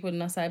time with people,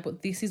 and I say,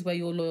 but this is where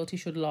your loyalty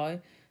should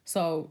lie.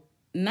 So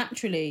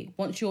naturally,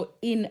 once you're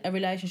in a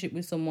relationship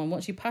with someone,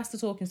 once you pass the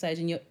talking stage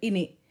and you're in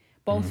it,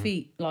 both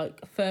feet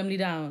like firmly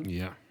down,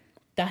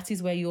 that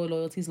is where your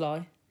loyalties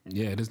lie.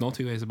 Yeah, there's no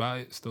two ways about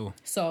it still.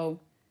 So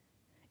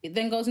it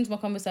then goes into my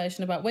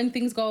conversation about when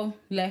things go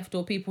left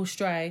or people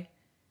stray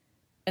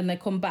and they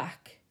come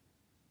back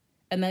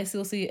and they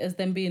still see it as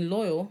them being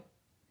loyal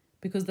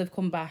because they've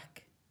come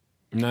back.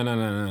 No.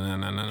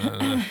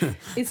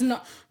 It's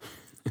not.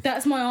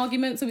 That's my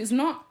argument. So it's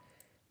not.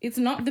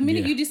 The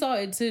minute you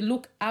decide to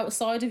look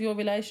outside of your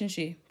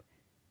relationship,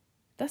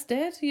 that's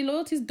dead. Your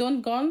loyalty's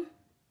done, gone.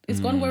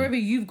 It's gone wherever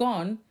you've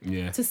gone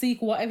to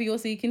seek whatever you're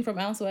seeking from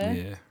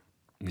elsewhere.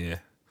 Yeah.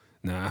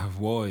 Nah,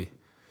 boy.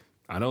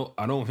 I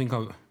don't think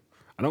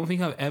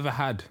I've ever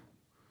had.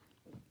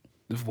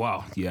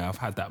 Wow, yeah, I've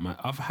had that.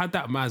 I've had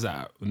that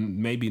Mazza,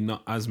 maybe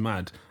not as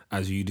mad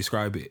as you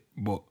describe it,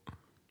 but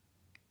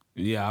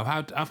yeah,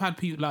 I've had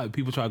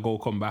people try to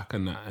come back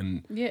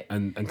and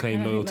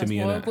claim loyal to me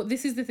and that. But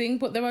this is the thing.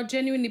 But there are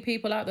genuinely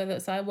people out there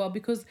that say, well,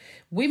 because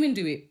women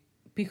do it,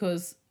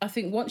 because I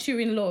think once you're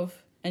in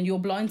love and you're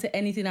blind to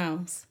anything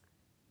else,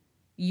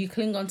 you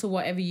cling on to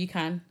whatever you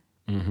can.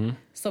 Mm-hmm.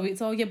 So it's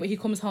but he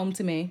comes home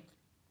to me.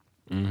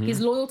 Mm-hmm.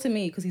 He's loyal to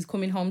me because he's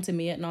coming home to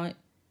me at night.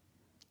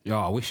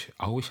 Yeah, I wish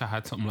I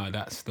had something like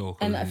that still.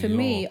 And for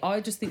me, I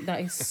just think that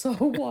is so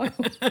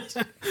wild.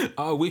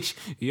 I wish,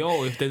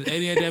 if there's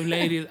any of them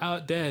ladies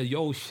out there,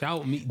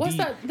 shout me. What's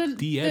that?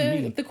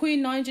 DM me. The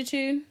Queen Ninja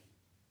tune?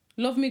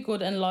 Love me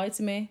good and lie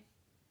to me.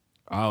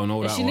 I don't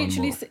know that she one.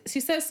 Literally, she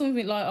says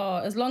something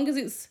like, as long as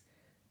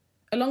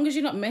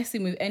you're not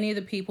messing with any of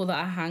the people that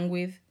I hang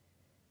with.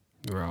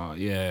 Right,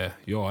 yeah.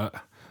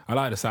 I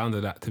like the sound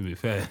of that, to be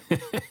fair.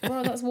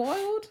 Bro, that's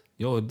wild.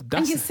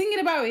 And you're singing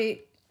about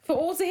it for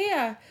all to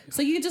hear.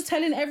 So you're just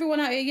telling everyone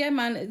out here, yeah,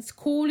 man, it's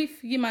cool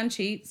if your man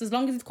cheats, as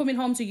long as it's coming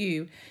home to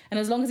you, and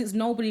as long as it's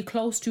nobody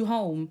close to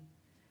home,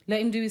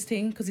 let him do his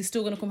thing, because he's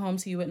still going to come home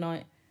to you at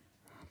night.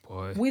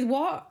 Boy. With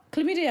what?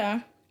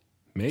 Chlamydia?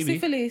 Maybe.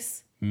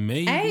 Syphilis?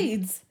 Maybe.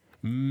 AIDS?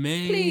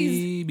 Maybe.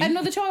 Please.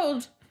 Another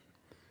child?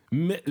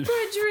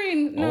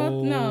 Brethren?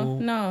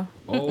 No.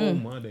 Oh,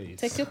 my days.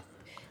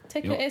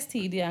 Take your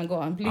STD and go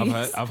on,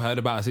 please. I've heard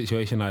about a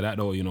situation like that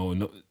though.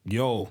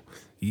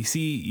 You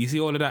see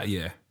all of that,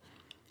 yeah.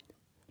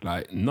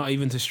 Like, not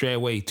even to stray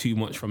away too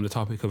much from the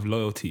topic of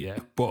loyalty, yeah.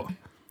 But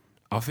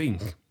I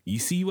think you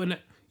see when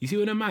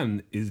a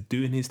man is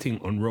doing his thing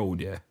on road,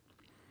 yeah.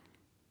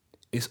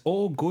 It's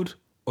all good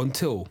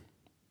until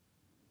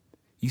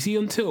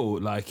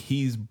like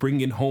he's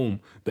bringing home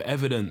the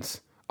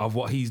evidence of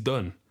what he's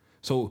done.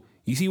 So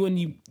you see when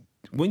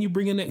you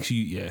bring an ex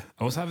youth, yeah.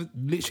 I was having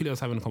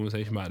a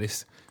conversation about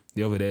this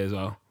the other day as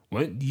well.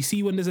 When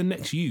there's a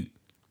next youth,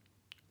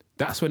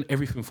 that's when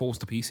everything falls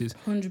to pieces.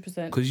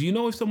 100%. Because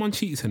if someone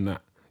cheats in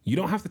that, you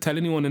don't have to tell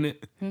anyone in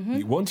it.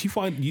 Mm-hmm. Once you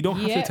find, you don't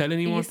have to tell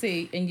anyone. You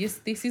see, and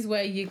this is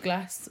where your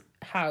glass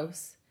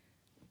house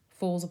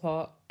falls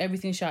apart.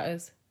 Everything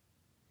shatters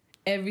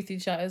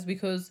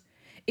because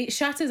it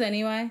shatters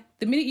anyway.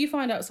 The minute you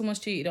find out someone's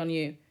cheated on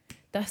you,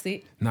 that's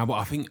it. No, but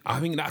I think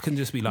that can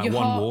just be like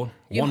one wall,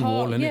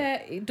 innit? Yeah,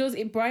 it does.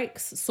 It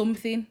breaks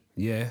something.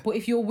 Yeah. But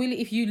if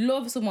you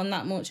love someone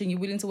that much and you're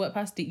willing to work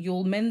past it,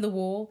 you'll mend the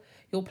wall,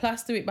 you'll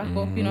plaster it back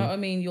up, you know what I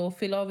mean? You'll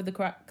fill over the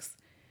cracks.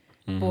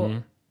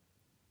 But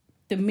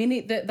the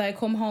minute that they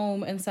come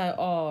home and say,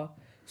 oh,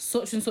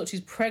 such and such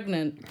is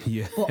pregnant,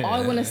 but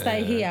I want to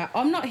stay here.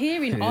 I'm not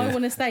hearing, I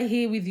want to stay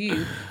here with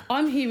you.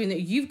 I'm hearing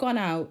that you've gone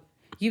out,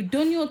 you've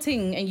done your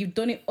thing and you've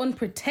done it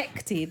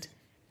unprotected.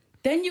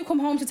 Then you come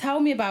home to tell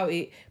me about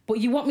it, but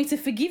you want me to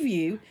forgive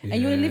you and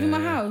you want to live in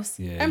my house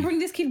and bring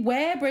this kid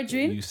where,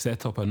 brethren? You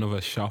set up another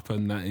shop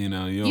and that, you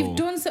know. You've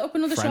done set up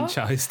another shop.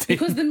 Franchise thing.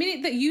 Because the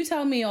minute that you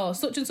tell me, oh,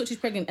 such and such is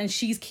pregnant and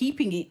she's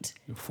keeping it.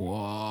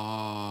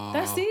 Wow.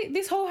 That's it.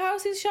 This whole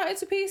house is shattered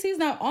to pieces.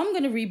 Now I'm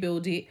going to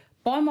rebuild it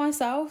by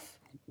myself.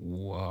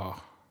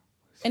 Wow.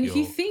 And if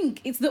you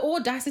think, it's the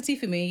audacity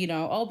for me, you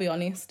know, I'll be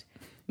honest.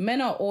 Men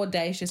are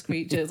audacious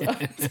creatures,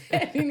 I'm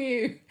telling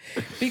you.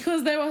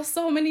 Because there are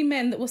so many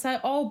men that will say,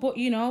 oh, but,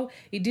 you know,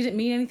 it didn't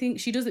mean anything.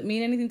 She doesn't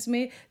mean anything to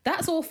me.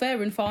 That's all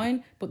fair and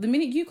fine. But the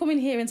minute you come in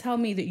here and tell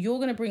me that you're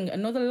going to bring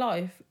another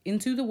life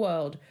into the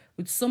world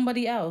with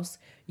somebody else,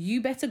 you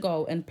better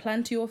go and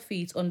plant your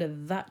feet under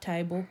that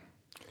table.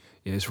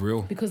 Yeah, it's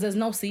real. Because there's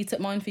no seat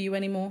at mine for you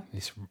anymore.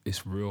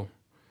 It's real.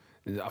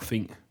 I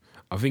think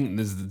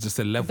there's just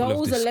a level of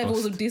disgust. Those are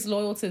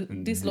levels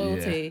of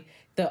disloyalty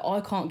that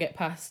I can't get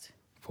past.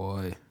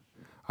 Boy,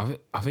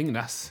 I think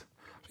that's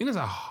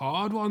a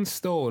hard one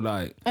still.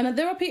 Like, and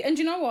there are people, and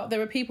you know what? There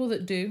are people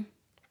that do.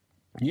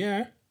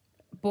 Yeah.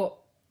 But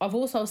I've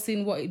also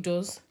seen what it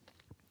does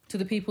to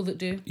the people that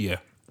do. Yeah.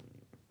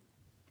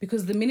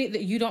 Because the minute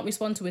that you don't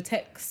respond to a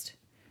text,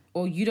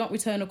 or you don't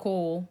return a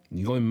call,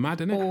 you're going mad,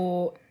 innit?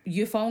 Or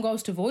your phone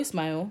goes to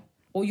voicemail,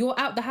 or you're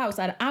out the house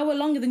an hour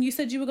longer than you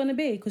said you were going to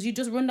be because you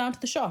just run down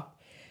to the shop.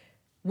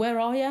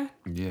 Where are you?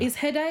 Yeah. It's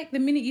headache the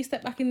minute you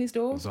step back in this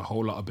door. There's a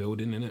whole lot of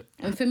building in it.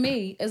 And for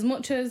me, as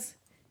much as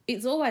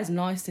it's always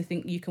nice to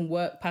think you can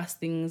work past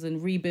things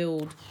and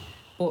rebuild,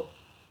 but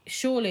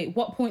surely,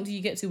 what point do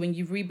you get to when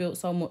you've rebuilt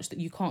so much that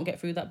you can't get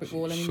through that brick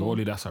wall anymore?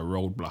 Surely that's a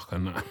roadblock,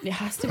 and that. It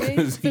has to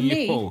be for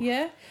me,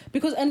 yeah.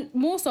 Because, and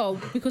more so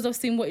because I've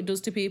seen what it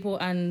does to people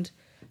and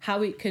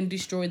how it can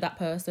destroy that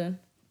person.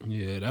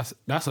 Yeah, that's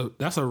a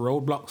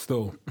roadblock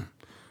still.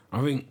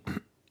 I think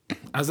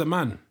as a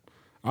man,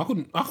 I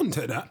couldn't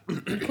take that.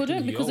 You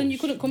couldn't, because then you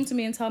couldn't come to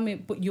me and tell me,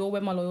 but you're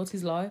where my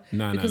loyalties lie.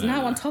 Because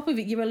now on top of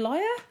it, you're a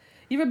liar.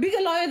 You're a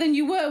bigger liar than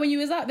you were when you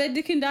was out there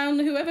dicking down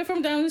whoever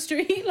from down the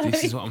street. Like.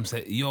 This is what I'm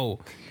saying.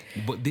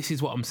 But this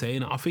is what I'm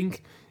saying. I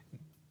think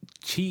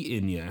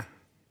cheating, yeah,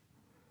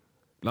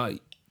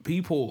 like,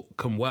 people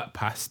can work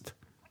past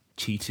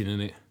cheating,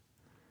 innit?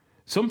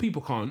 Some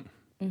people can't,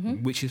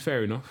 which is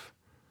fair enough.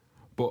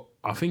 But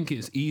I think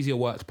it's easier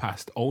worked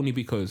past only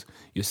because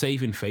you're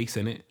saving face,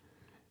 innit?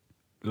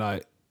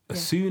 Like,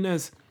 as soon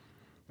as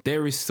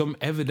there is some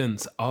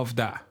evidence of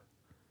that,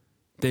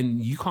 then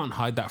you can't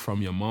hide that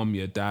from your mom,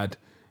 your dad,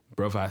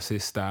 brother,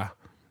 sister,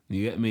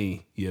 you get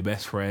me, your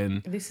best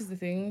friend. This is the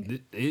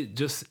thing.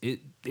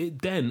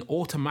 It then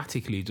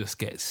automatically just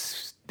gets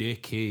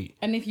sticky.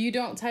 And if you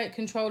don't take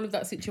control of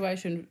that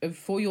situation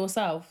for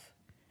yourself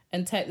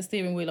and take the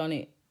steering wheel on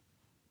it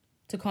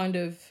to kind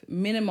of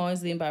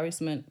minimise the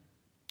embarrassment,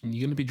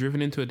 you're going to be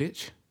driven into a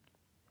ditch.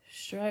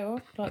 Straight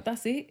up. Like,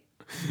 that's it.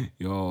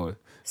 Yo.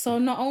 So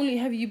not only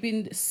have you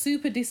been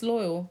super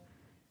disloyal,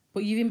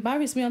 but you've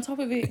embarrassed me on top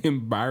of it.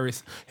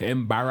 Embarrass,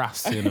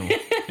 you know.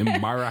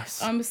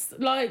 Embarrass. I'm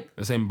like...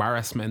 It's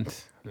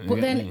embarrassment.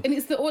 But then, and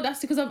it's the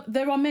audacity, because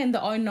there are men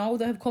that I know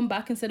that have come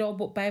back and said, oh,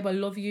 but babe, I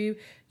love you.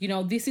 You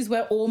know, this is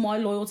where all my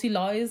loyalty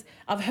lies.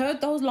 I've heard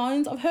those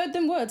lines. I've heard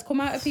them words come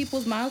out of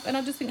people's mouth. And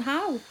I just think,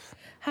 how?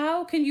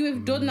 How can you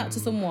have done that to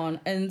someone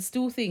and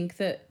still think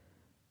that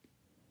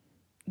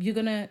you're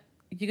gonna...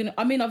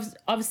 I mean,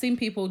 I've seen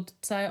people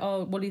say,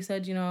 oh, well, he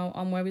said, you know,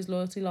 I'm where his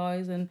loyalty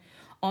lies and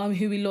I'm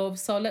who he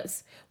loves. So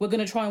we're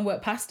going to try and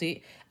work past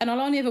it. And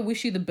I'll only ever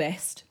wish you the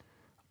best.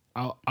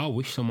 I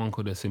wish someone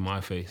could have seen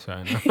my face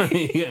right now.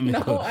 You get me?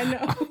 No, I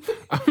know.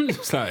 I'm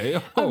just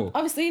like, oh.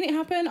 I've seen it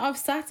happen. I've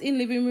sat in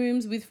living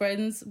rooms with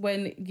friends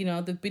when, you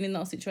know, they've been in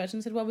that situation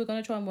and said, well, we're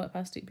going to try and work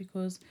past it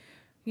because,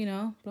 you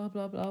know, blah,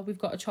 blah, blah. We've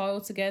got a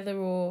child together,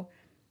 or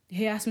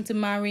he asked me to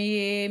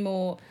marry him,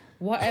 or...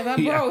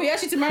 whatever, bro. He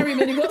asked you to marry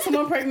him and he got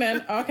someone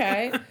pregnant.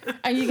 Okay.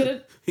 And you're going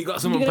to... He got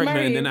someone pregnant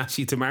and then asked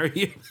you to marry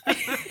him.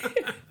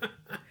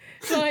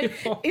 Like,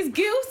 it's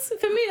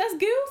guilt. For me, that's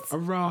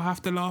guilt. Bro, I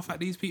have to laugh at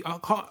these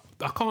people.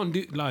 I can't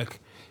do...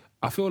 Like,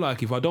 I feel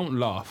like if I don't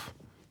laugh,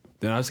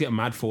 then I just get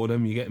mad for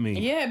them. You get me?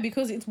 Yeah,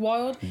 because it's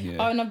wild. Yeah.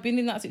 Oh, and I've been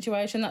in that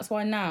situation. That's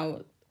why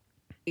now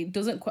I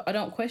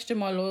don't question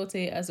my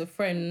loyalty as a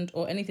friend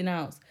or anything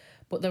else.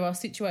 But there are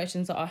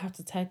situations that I have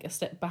to take a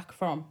step back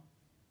from.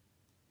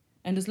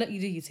 And just let you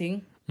do your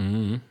thing.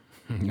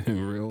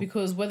 Real.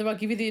 Because whether I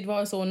give you the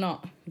advice or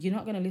not, you're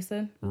not going to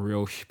listen.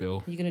 Real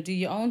spill. You're going to do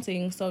your own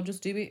thing, so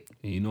just do it.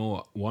 You know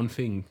what? One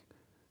thing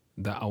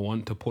that I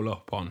want to pull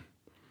up on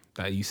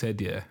that you said,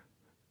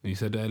 you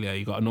said earlier,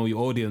 you got to know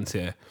your audience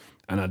here.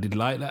 And I did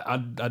like that.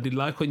 I did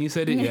like when you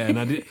said it, yeah. And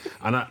I did,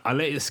 and I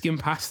let it skim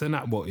past and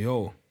that. But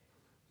yo,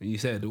 you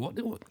said what?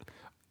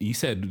 you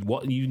said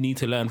what you need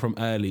to learn from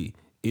early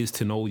is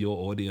to know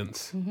your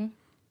audience. Mm-hmm.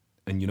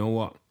 And you know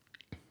what?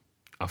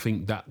 I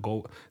think that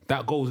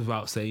goes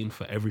without saying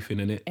for everything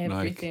in it.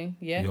 Everything,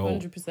 yeah,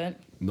 100%.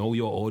 Know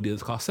your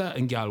audience, because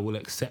certain gal will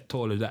accept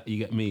all of that. You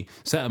get me?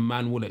 Certain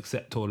man will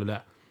accept all of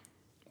that,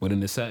 but then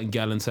there's certain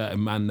gal and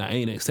certain man that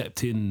ain't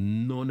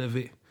accepting none of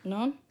it.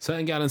 None.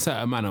 Certain gal and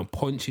certain man are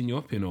punching you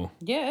up, you know.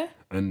 Yeah.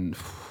 And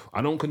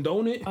I don't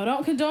condone it.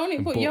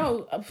 But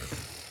yo.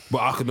 But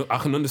I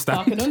can understand.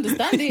 I can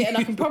understand it, and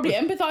I can probably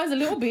empathise a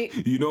little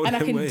bit. You know, and I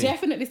can way.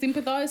 definitely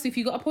sympathise. So if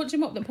you got to punch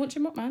him up, then punch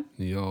him up, man.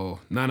 Yo,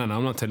 no, I'm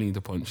not telling you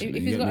to punch. If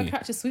he's got to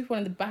catch a swift one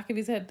in the back of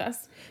his head,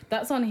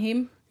 that's on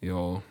him.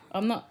 Yo,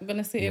 I'm not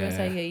gonna sit here and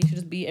say, yeah, you should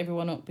just beat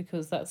everyone up,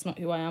 because that's not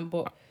who I am.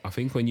 But I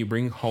think when you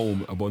bring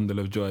home a bundle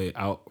of joy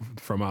out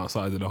from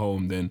outside of the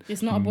home, then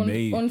it's not a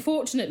bundle.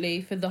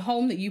 Unfortunately, for the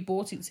home that you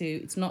bought it to,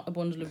 it's not a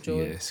bundle of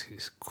joy. Yes,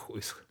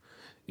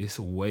 it's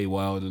way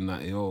wilder than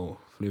that. Yo,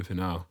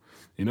 flipping out.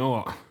 You know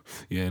what?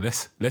 Yeah,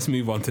 let's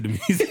move on to the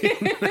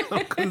music now,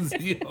 because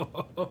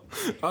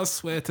I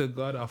swear to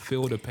God, I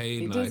feel the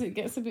pain. It does. It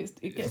gets a bit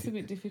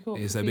difficult.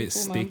 It's a bit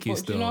sticky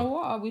still. Do you know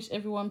what? I wish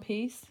everyone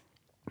peace.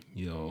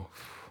 Yo,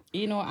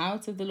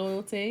 out of the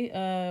loyalty,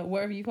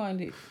 wherever you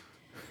find it,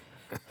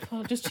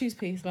 just choose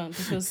peace, man.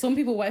 Because some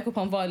people wake up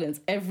on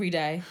violence every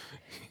day,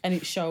 and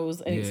it shows,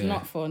 and it's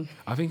not fun.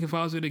 I think if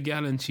I was with a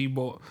gal and she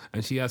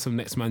had some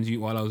next man's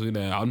youth while I was with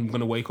her, I'm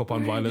gonna wake up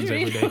on violence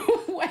every day.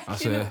 I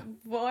swear.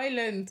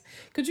 Violent.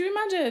 Could you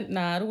imagine?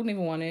 Nah, I wouldn't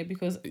even want it,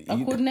 because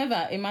I could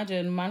never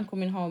imagine a man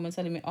coming home and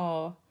telling me,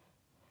 "Oh,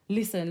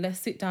 listen, let's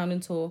sit down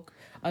and talk.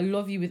 I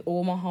love you with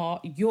all my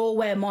heart. You're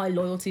where my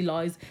loyalty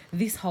lies.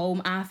 This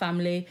home, our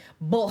family.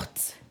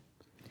 But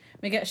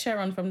me get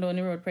Sharon from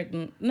Donny Road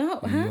pregnant. No,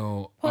 huh?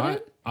 Yo,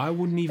 I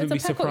wouldn't even be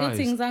surprised. Pack up your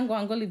things and go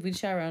live with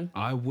Sharon.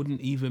 I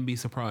wouldn't even be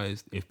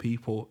surprised if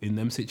people in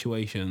them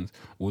situations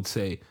would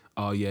say,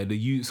 "Oh yeah, the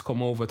youths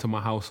come over to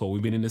my household.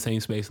 We've been in the same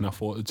space, and I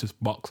thought to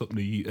just box up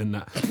the youth and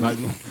that." Like,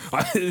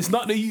 it's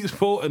not the youth's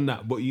fault and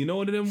that, but you know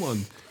one of them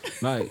ones.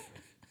 Like,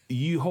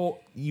 you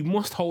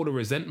must hold a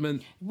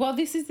resentment. Well,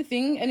 this is the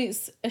thing, and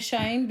it's a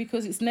shame,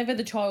 because it's never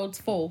the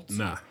child's fault.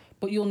 Nah.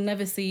 But you'll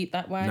never see it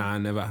that way. Nah,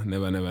 never.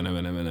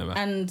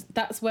 And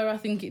that's where I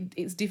think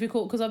it's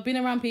difficult, because I've been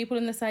around people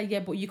and they say, yeah,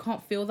 but you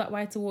can't feel that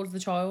way towards the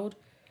child.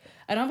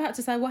 And I've had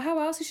to say, well, how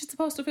else is she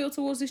supposed to feel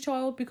towards this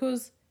child?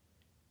 Because...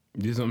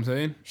 You know what I'm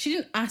saying? She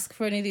didn't ask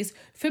for any of this.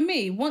 For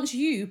me, once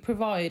you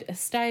provide a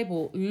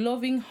stable,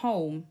 loving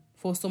home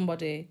for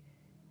somebody,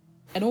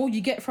 and all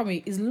you get from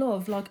it is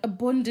love, like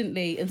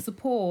abundantly, and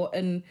support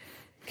and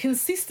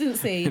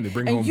consistency,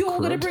 and you're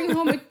going to bring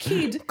home a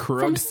kid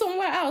from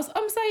somewhere else.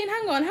 I'm saying,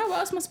 hang on, how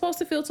else am I supposed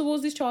to feel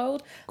towards this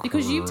child?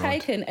 Because you've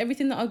taken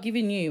everything that I've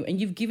given you and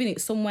you've given it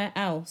somewhere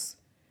else.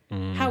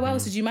 Mm-hmm. How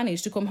else did you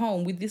manage to come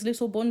home with this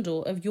little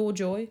bundle of your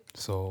joy?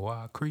 So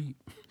I creep.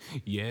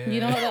 Yeah. You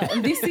know that?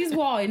 And this is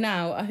why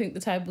now I think the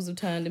tables have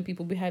turned and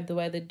people behave the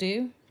way they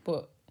do.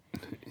 But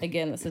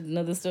again, that's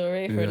another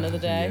story for another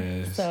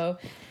day. Yes. So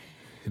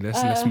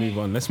let's move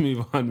on. Let's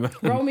move on, man.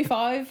 Romey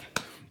Five.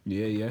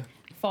 Yeah.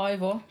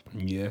 5 up.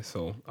 Yeah,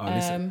 so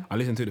I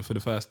listened to it for the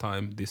first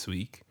time this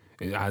week.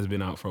 It has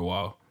been out for a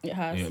while. It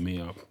has. You get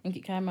me up. I think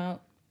it came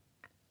out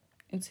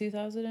in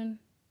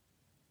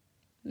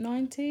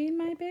 2019,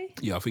 maybe?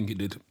 Yeah, I think it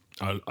did.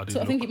 I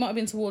think it might have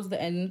been towards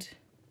the end.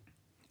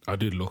 I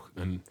did look,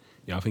 and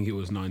yeah, I think it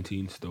was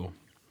 19 still.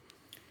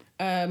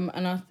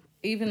 And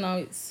even though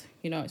it's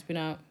been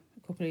out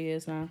a couple of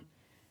years now,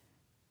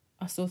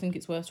 I still think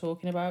it's worth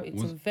talking about.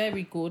 It's a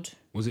very good.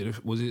 Was it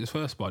his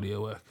first body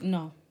of work?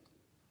 No.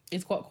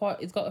 It's got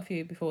a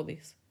few before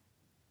this.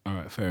 All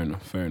right, fair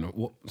enough.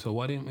 So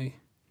why didn't we?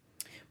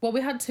 Well,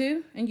 we had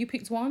 2, and you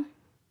picked 1.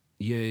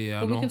 Yeah.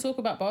 But we can talk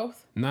about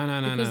both. No.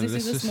 Because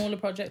this is a smaller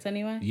project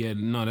anyway. Yeah,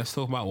 no, let's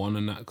talk about one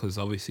and that, because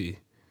obviously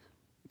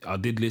I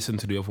did listen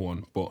to the other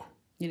one, but...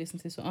 You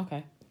listened to this one?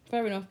 Okay,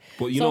 fair enough.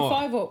 But you know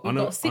 5 up, we've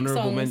got 6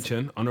 songs.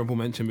 Honourable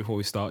mention before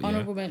we start,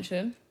 Honourable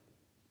mention.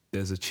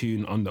 There's a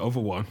tune on the other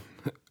one,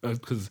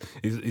 because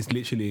it's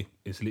literally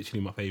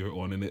my favourite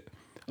one, isn't it?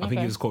 I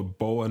think it's called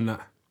Bow and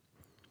that.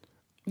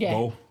 Yeah.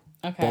 Bow.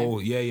 Okay. Bow.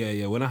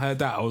 Yeah. When I heard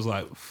that, I was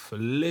like,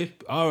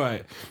 flip. All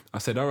right. I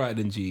said, all right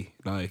then, G.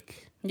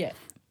 Like, yeah.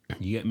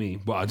 You get me?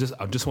 But I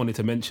just wanted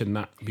to mention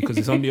that because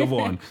it's on the other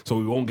one, so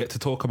we won't get to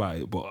talk about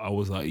it. But I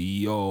was like,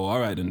 yo, all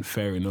right then,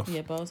 fair enough.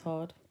 Yeah, Bow's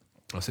hard.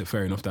 I said,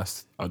 fair enough.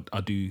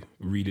 I do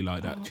really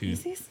like that tune.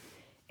 Is this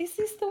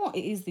the one?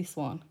 It is this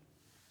one.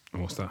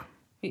 And what's that?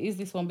 It is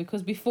this one,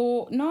 because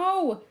before...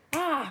 No!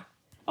 Oh,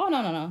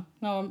 no.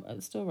 No,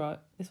 I'm still right.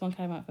 This one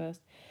came out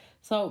first.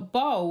 So,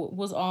 Bow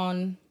was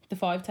on the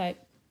 5 tape,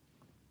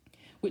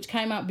 which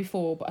came out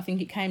before, but I think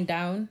it came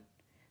down.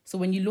 So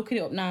when you look it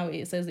up now,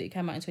 it says that it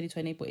came out in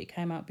 2020, but it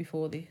came out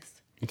before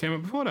this. It came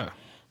out before that?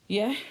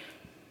 Yeah.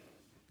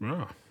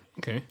 Oh,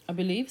 okay. I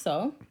believe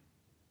so.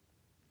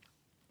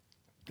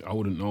 I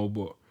wouldn't know,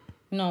 but...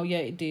 No, yeah,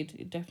 it did.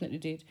 It definitely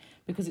did.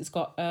 Because it's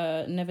got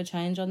Never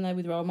Change on there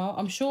with Romo.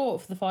 I'm sure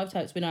for the 5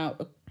 tape's been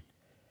out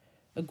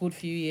a good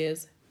few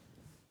years.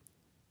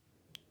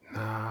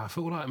 Nah, I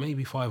feel like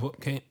maybe 5 Up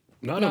came.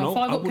 No, I No, don't know.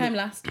 5 Up came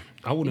last.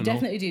 I wouldn't It know.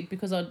 definitely did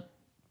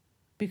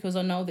because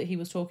I know that he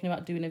was talking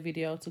about doing a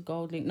video to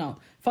Gold Link. No,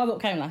 5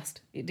 Up came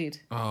last. It did.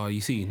 Oh,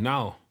 you see,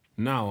 now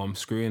I'm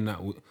screwing that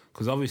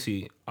because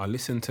obviously I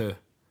listened to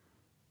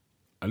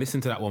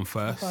that one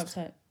first. Five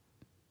tape.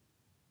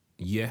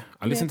 Yeah,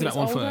 I listened to but that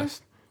one it's older.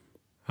 first.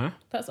 Huh?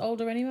 That's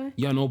older anyway.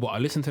 Yeah, no, but I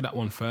listened to that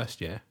one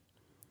first, yeah.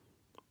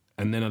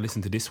 And then I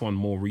listened to this one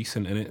more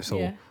recent in it. So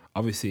Yeah.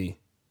 obviously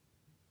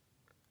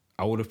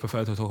I would have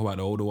preferred to talk about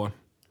the older one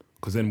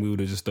because then we would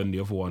have just done the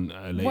other one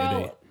at a later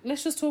date.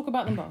 Let's just talk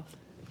about them both.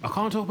 I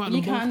can't talk about them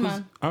You both. can, 'cause-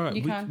 man. All right,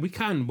 You can. we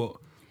can, but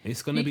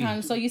it's gonna You be.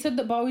 can. So you said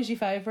that Bo is your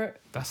favourite.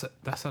 That's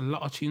a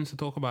lot of tunes to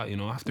talk about. You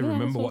know, I have to Yeah,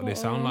 remember let's what talk they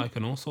about sound all of like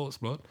and all sorts,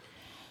 blood.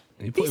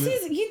 And you put This him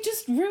in- is you're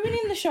just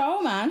ruining the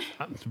show, man.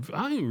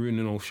 I ain't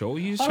ruining no show.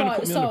 You just All trying right, to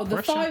put me so under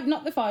the pressure.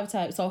 not the 5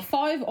 tape. So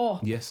 5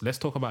 Up. Yes, let's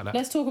talk about that.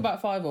 Let's talk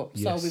about 5 Up.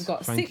 Yes, So we've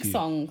got thank 6 you.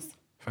 songs.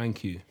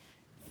 Thank you.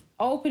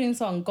 Opening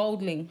song,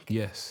 Gold Link.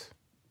 Yes.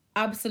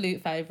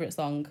 Absolute favourite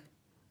song.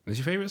 Is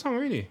your favourite song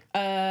really?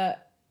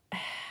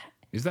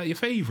 Is that your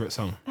favourite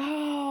song?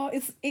 Oh,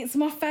 it's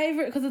my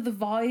favourite because of the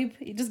vibe.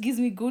 It just gives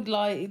me good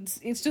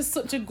it's just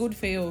such a good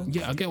feel.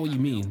 Yeah, I get what you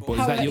mean, but is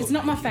However, that your? it's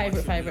not my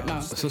favourite now.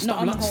 So Not stop,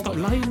 on the li- whole stop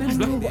bunch. lying then. I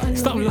know, but I love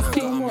Stop it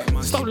so lying.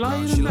 much. Stop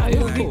lying She in that. like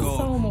Yo. let me go.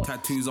 So much.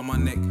 Tattoos on my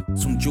neck,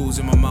 some jewels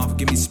in my mouth.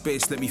 Give me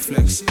space, let me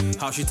flex.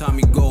 How she tell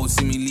me go,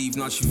 see me leave,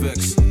 now she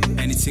vex.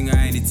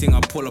 Anything, I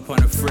pull up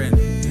on a friend.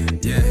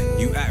 Yeah,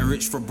 you act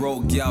rich for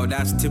broke, girl,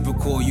 that's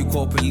typical. You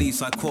call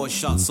police, I call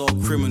shots, all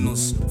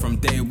criminals. From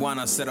day one,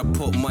 I said I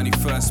put money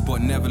first,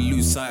 but never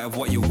lose sight of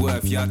what you're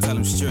worth. Yeah, I tell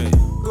them straight.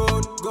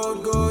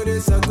 Gold,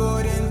 it's a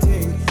golden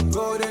thing.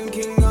 Golden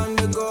king on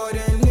the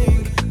golden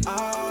link.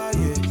 Ah,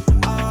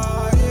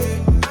 yeah.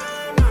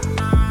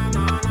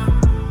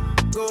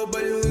 Gold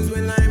balloons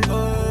when I'm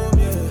home,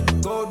 yeah.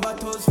 Gold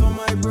bottles for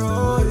my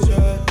bros,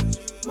 yeah.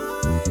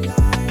 My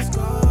life's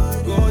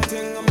gold. Gold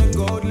thing on the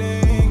gold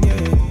link,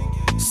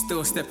 yeah.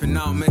 Still stepping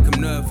out, make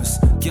them nervous.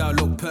 Girl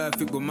look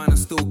perfect, but man, I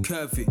still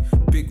curvy.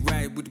 Big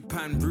ride with the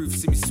pan roof,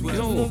 see me swerve.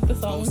 Yo, love the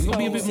song you gotta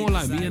be a so bit more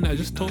like me and that.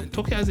 Just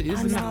talk it as it is.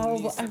 I innit? know,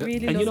 but I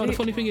really And you know love the it.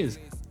 funny thing is,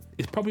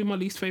 it's probably my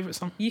least favourite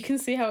song. You can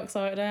see how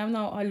excited I am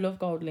now. I love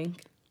Gold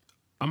Link.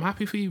 I'm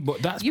happy for you,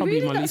 but that's You probably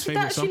really my least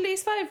favourite that's song. your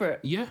least favourite?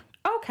 Yeah.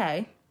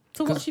 Okay.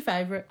 So what's your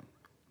favourite?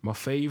 My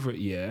favourite,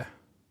 yeah.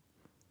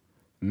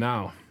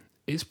 Now,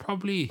 it's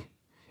probably,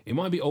 it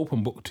might be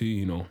Open Book too,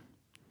 you know.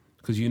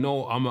 Because you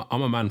know I'm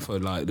a man for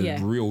like the Yeah.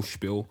 real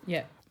spiel.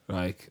 Yeah.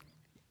 Like,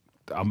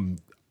 I'm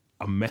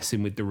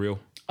messing with the real.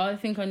 I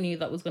think I knew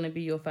that was going to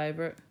be your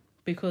favourite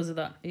because of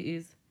that. It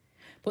is.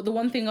 But the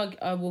one thing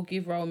I will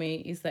give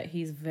Romey is that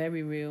he's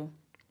very real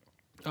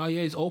Oh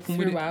yeah, he's open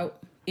with it. throughout.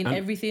 In And-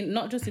 everything,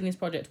 not just in his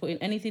project, but in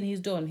anything he's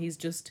done,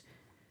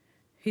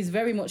 he's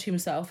very much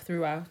himself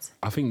throughout.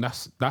 I think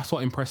that's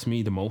what impressed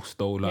me the most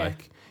though.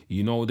 Like,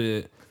 you know,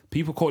 the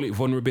people call it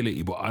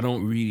vulnerability, but I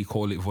don't really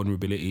call it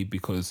vulnerability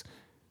because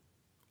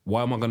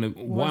why am I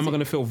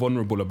gonna feel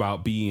vulnerable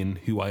about being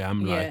who I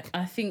am? Yeah, Like,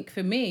 I think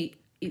for me,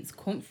 it's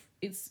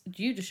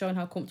you just showing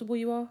how comfortable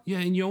you are. yeah,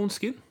 in your own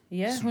skin.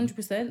 Yeah,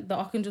 100%. That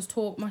I can just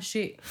talk my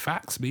shit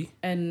Facts, B.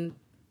 and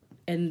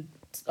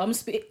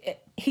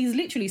he's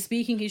literally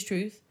speaking his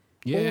truth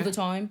Yeah. all the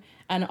time,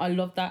 and I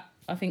love that.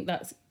 I think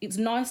it's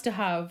nice to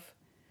have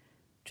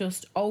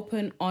just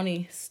open,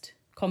 honest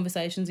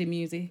conversations in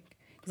music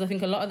because I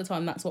think a lot of the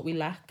time that's what we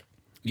lack.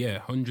 Yeah,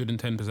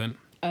 110%.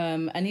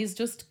 And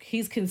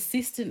he's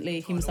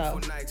consistently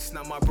himself. Nights,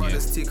 now my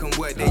brothers tick and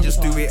work, they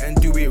just do it and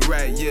do it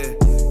right, yeah.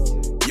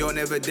 You're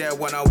never there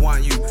when I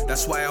want you.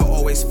 That's why I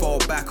always fall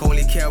back,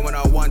 only care when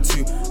I want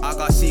to. I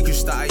got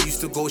secrets that I used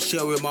to go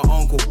share with my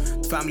uncle.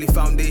 Family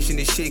foundation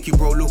is shaky,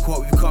 bro, look what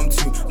we've come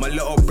to. My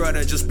little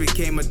brother just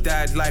became a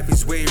dad, life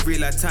is way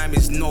realer. Time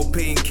is no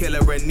painkiller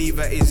and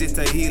neither is it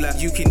a healer.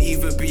 You can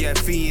either be a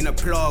fiend, a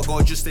plug,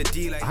 or just a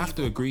dealer. I have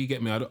to agree,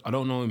 get me. I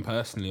don't know him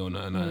personally or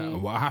nothing,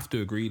 but I have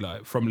to agree,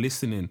 like, from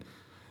listening.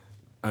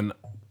 And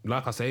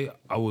like I say,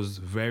 I was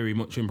very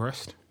much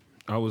impressed.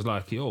 I was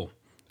like, yo,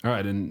 all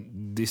right,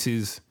 and this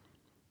is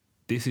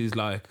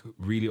like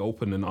really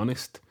open and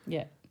honest.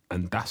 Yeah.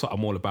 And that's what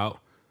I'm all about.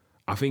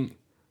 I think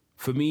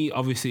for me,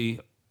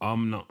 obviously,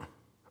 I'm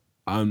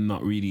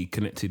not really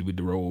connected with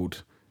the road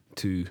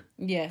to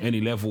any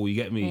level, you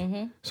get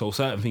me? So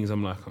certain things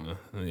I'm like,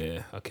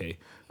 yeah, okay.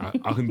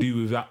 I can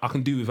do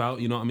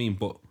without, you know what I mean?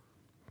 But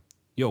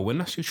yo, when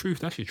that's your truth,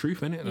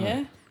 innit? Like,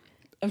 Yeah.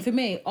 And for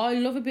me, I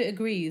love a bit of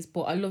grease,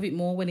 but I love it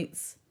more when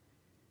it's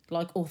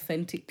like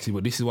authentic. See,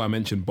 but this is why I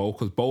mentioned Bo,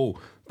 because Bo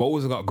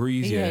has got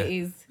grease, yeah. It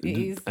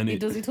is. And It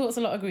does. It talks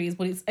a lot of grease,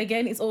 but it's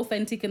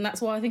authentic, and that's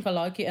why I think I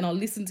like it. And I'll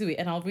listen to it,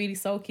 and I'll really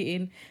soak it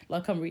in,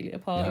 like I'm really a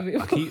part of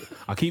it.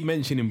 I keep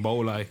mentioning Bo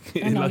like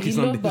know, like you he's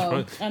on love this Bo.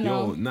 front. I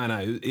know. Yo,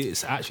 no,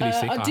 it's actually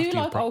sick. I have do to give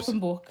like props. Open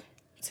Book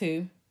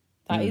too.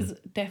 That is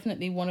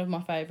definitely one of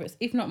my favourites,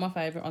 if not my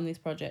favourite on this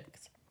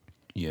project.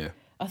 Yeah.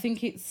 I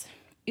think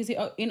is it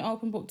in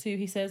Open Book 2,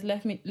 he says,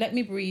 let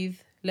me breathe,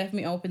 left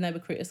me open, they were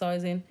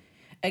criticising.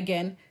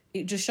 Again,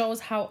 it just shows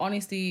how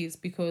honest he is,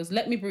 because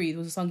Let Me Breathe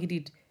was a song he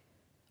did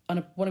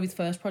on one of his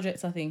first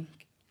projects, I think.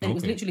 And it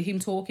was literally him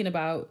talking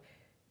about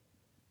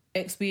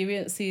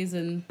experiences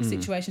and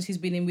situations he's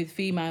been in with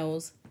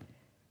females,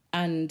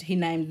 and he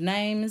named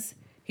names.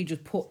 He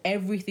just put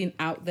everything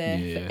out there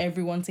for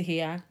everyone to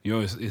hear.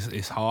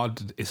 It's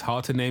hard. It's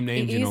hard to name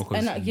names, It is,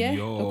 Cause,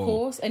 of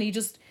course. And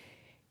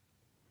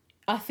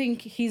I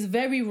think he's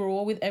very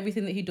raw with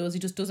everything that he does. He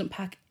just doesn't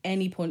pack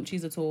any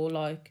punches at all.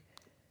 Like,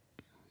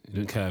 he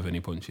doesn't curve any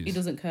punches. He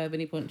doesn't curve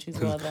any punches,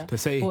 rather. to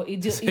say, but he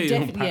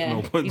don't pack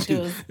no punches. He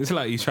does. It's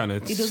like he's trying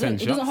to send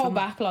shots. He doesn't hold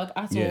back like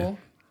at all.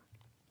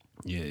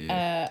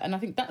 Yeah. And I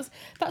think that's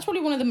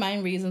probably one of the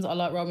main reasons I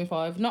like Romey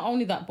Five. Not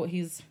only that, but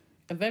he's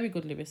a very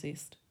good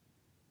lyricist.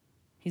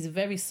 He's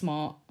very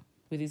smart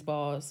with his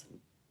bars.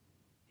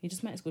 He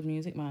just makes good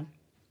music, man.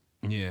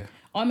 Yeah.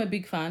 I'm a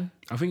big fan.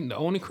 I think the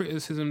only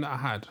criticism that I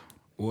had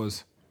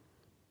was,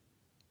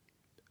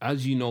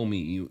 as you know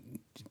me,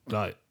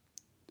 I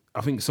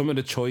think some of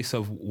the choice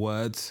of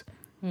words,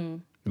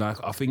 like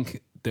I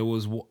think there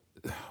was what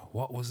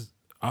was,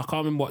 I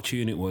can't remember what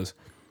tune it was,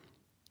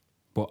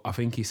 but I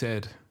think he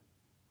said,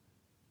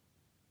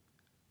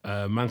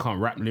 man can't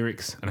rap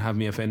lyrics and have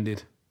me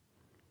offended.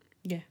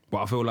 Yeah. But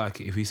I feel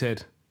like if he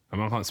said, a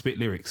man can't spit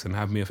lyrics and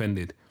have me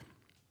offended,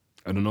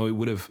 I don't know, it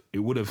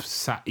would have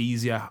sat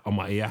easier on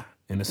my ear,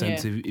 in a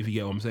sense, if you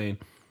get what I'm saying.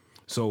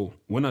 So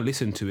when I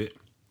listened to it,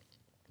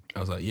 I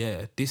was like,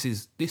 yeah, this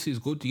is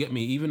good. You get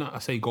me? Even I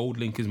say Gold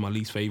Link is my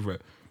least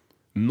favourite.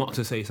 Not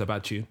to say it's a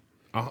bad tune.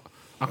 I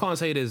can't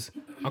say there's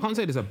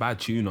a bad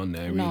tune on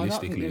there, realistically. No, I don't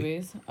think there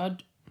is.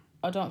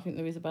 I don't think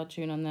there is a bad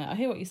tune on there. I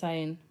hear what you're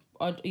saying.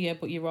 But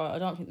you're right. I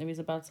don't think there is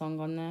a bad song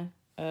on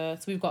there.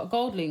 So we've got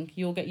Gold Link,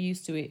 You'll Get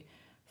Used to It,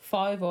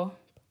 5 Up,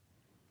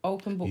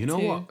 Open Book 2,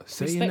 what?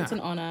 Respect and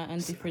Honour,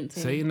 and Different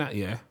Team. Saying that,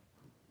 yeah.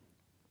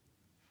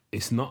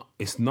 It's not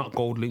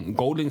Gold Link.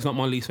 Gold Link's not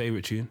my least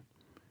favourite tune.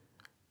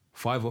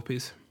 5 Up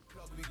is.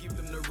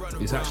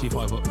 It's actually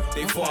 5 Up.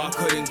 They thought I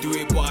couldn't do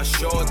it, but I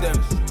showed them.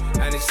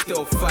 And it's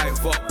still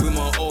 5 up with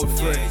my old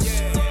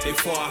friends. They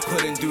thought I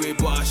couldn't do it,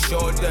 but I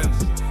showed them.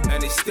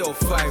 And it's still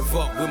 5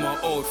 up with my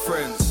old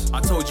friends. I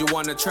told you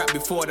on the track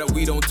before that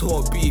we don't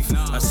talk beef.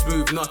 A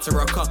smooth nutter,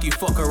 a cocky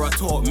fucker, I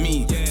taught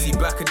me. See,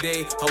 back a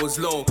day, I was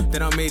low,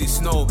 then I made it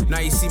snow. Now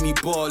you see me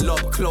ball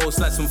up close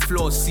like some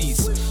floor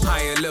seats.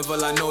 Higher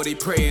level, I know they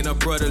praying a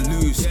brother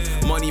lose.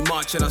 Money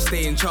march and I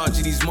stay in charge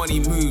of these money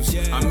moves.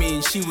 I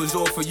mean, she was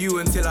all for you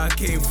until I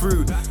came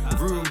through.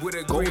 Room with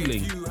a great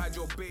view, had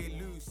your bay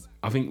loose.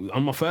 I think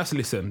on my first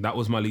listen, that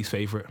was my least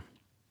favourite.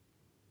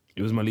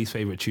 It was my least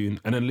favourite tune.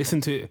 And then I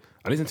listened to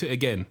it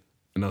again,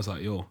 and I was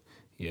like,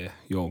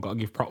 gotta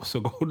give props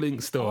to Gold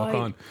Link still. I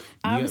can't.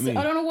 I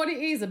don't know what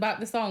it is about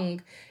the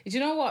song. Do you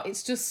know what?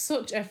 It's just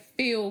such a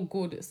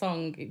feel-good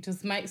song. It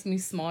just makes me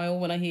smile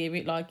when I hear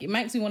it. Like, it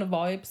makes me want to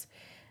vibes.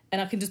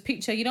 And I can just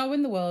picture,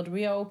 when the world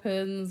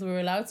reopens, we're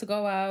allowed to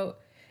go out,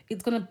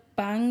 it's going to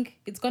bang,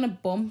 it's going to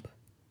bump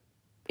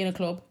in a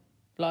club.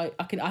 Like,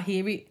 I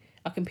hear it,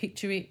 I can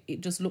picture it. It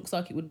just looks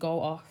like it would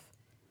go off.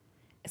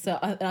 So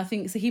I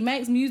think he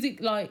makes music,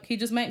 like, he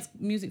just makes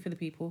music for the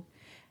people.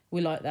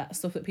 We like that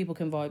stuff that people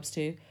can vibes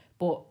to.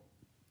 But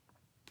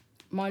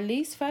my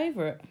least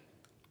favourite,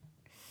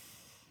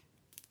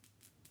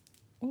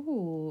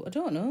 I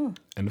don't know.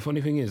 And the funny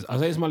thing is, I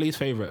say it's my least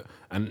favourite,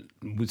 and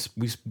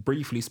we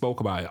briefly spoke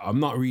about it. I'm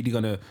not really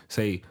gonna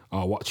say,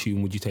 what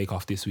tune would you take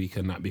off this week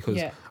and that,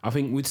 because I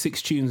think with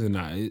 6 tunes and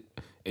that,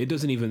 it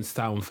doesn't even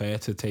sound fair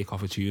to take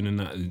off a tune and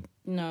that.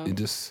 No. It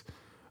just,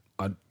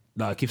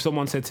 like, if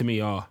someone said to me,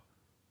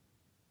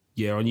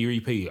 on your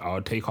EP,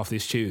 I'll take off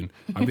this tune,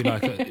 I'd be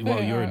like,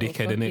 well, you're a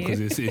dickhead, innit?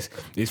 Because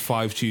it's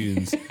 5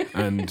 tunes,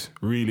 and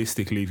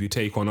realistically, if you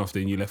take one off,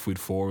 then you're left with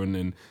 4, and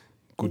then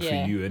good for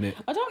you, innit?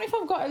 I don't know if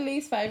I've got a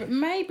least favourite.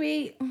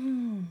 Maybe.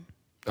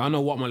 I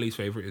know what my least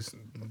favourite is.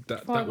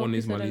 That one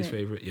is my least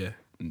favourite, yeah.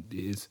 It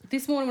is.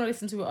 This morning when I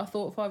listened to it, I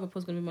thought 5 Up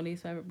was going to be my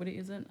least favourite, but it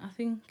isn't, I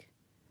think.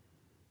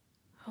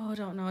 I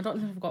don't know. I don't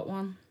think I've got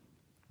one.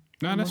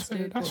 No,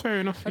 that's fair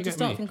enough. I just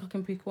don't think I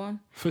can pick one.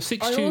 For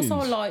 6 tunes. I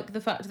also like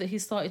the fact that he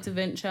started to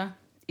venture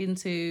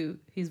into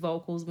his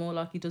vocals more.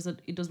 Like, he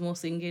does more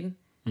singing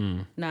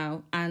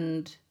now,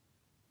 and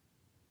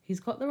he's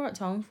got the right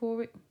tone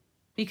for it.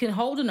 He can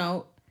hold a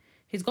note.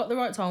 He's got the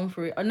right tone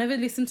for it. I never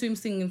listened to him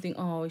sing and think,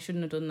 he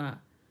shouldn't have done that.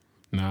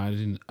 No, I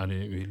didn't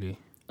really.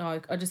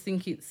 Like, I just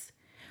think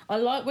I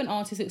like when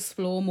artists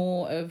explore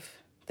more of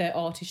their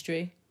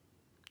artistry.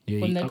 Yeah,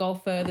 when they go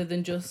further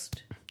than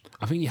just.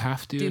 I think you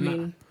have to.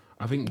 Doing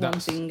I think one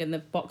thing and they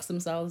box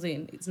themselves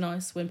in. It's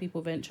nice when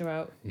people venture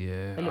out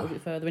a little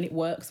bit further and it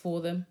works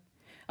for them.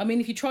 I mean,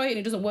 if you try it and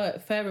it doesn't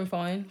work, fair and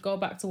fine. Go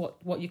back to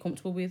what you're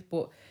comfortable with.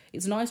 But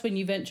it's nice when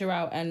you venture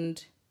out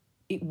and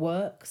it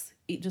works.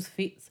 It just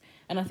fits.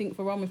 And I think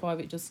for Romey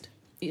Five,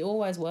 it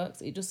always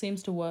works. It just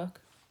seems to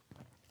work.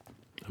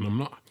 And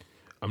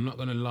I'm not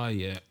gonna lie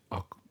yet,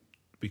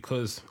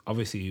 because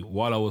obviously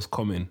while I was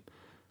coming,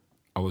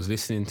 I was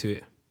listening to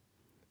it,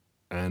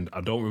 and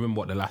I don't remember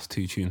what the last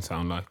 2 tunes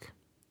sound like.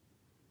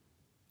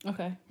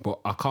 Okay. But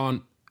I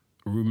can't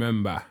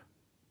remember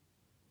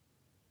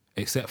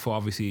except for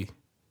obviously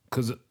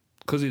because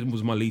it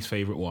was my least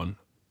favorite one,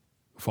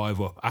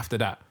 5 Up. After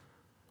that,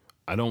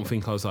 I don't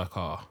think I was like,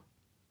 nah,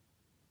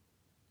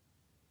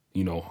 I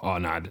don't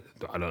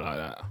like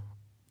that.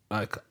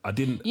 Like I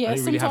didn't really have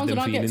sometimes them when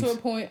I feelings. get to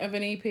a point of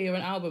an EP or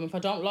an album, if I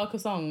don't like a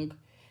song,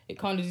 it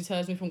kind of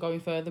deters me from going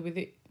further with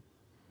it.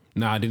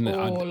 Nah, I didn't.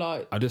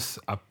 Or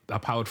I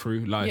powered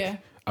through. Like, yeah.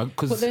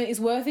 But then it's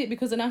worth it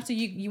because then after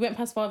you went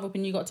past 5 Up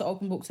and you got to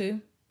Open Book 2.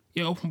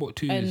 Yeah, Open Book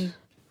 2 And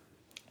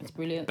it's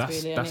brilliant.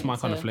 That's my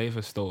kind of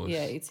flavour stores.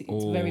 Yeah, it's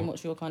very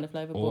much your kind of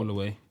flavour. All the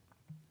way.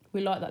 We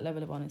like that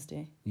level of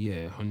honesty.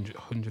 Yeah,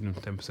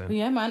 110%.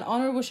 Yeah, man.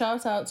 Honourable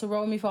shout out to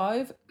Romey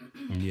Five.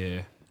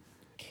 Yeah.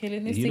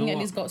 Killing this thing,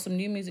 and he's got some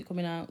new music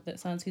coming out that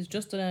sounds. He's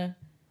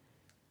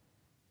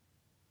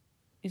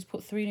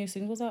put 3 new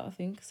singles out, I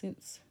think,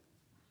 since.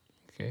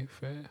 Okay,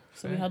 fair.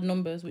 So we had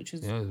Numbers, which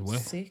is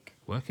sick.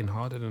 Working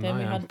harder than Then I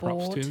we am. had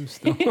Props Bored. to him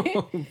still.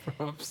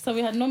 Props. So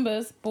we had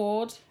Numbers,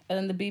 Bored, and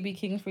then the BB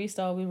King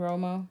freestyle with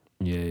Romo.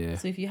 Yeah.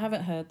 So if you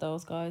haven't heard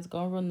those guys,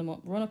 go and run them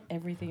up. Run up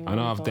everything. I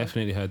know I've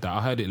definitely heard that.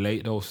 I heard it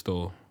late though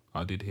still.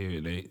 I did hear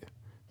it late,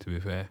 to be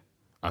fair.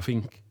 I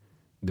think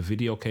the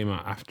video came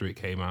out after it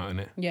came out,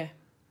 innit? Yeah.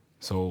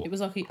 So it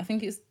was like it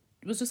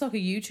was just like a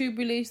YouTube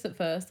release at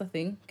first, I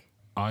think.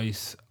 I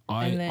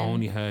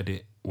only heard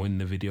it when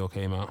the video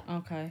came out.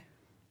 Okay.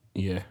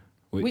 Yeah.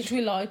 Which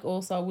we like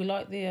also. We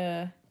like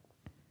the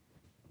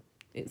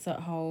It's at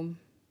Home.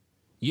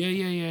 Yeah.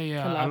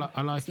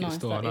 I like it's it nice,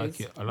 still. I like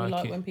it. I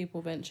like it. When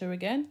people venture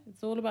again.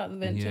 It's all about the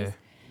ventures. Yeah.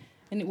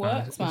 And it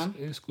works, man.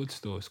 It's good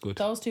still. It's good.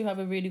 Those two have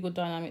a really good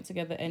dynamic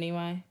together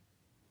anyway.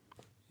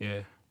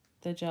 Yeah.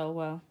 They gel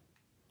well.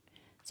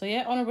 So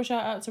yeah, honourable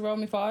shout out to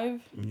Romey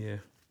Five. Yeah.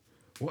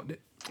 What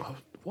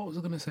was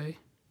I gonna say?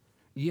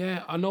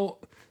 Yeah, I know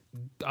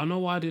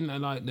why I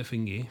didn't like the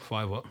thingy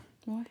 5 Up.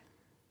 Why?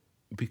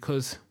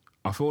 Because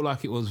I feel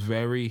like it was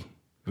very,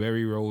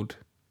 very road.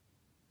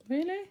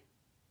 Really?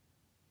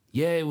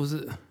 Yeah, it was.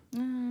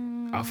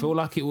 I feel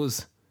like it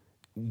was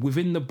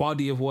within the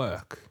body of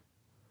work.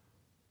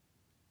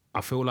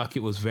 I feel like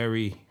it was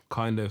very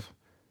kind of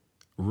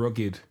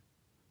rugged,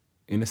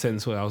 in a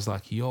sense where I was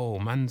like, "Yo,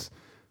 man's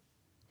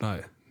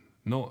like,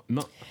 not."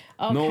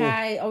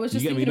 Okay, I was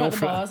just thinking about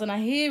the bars, and I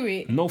hear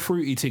it. No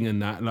fruity thing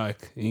and that,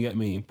 like, you get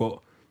me. But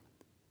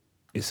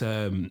it's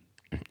it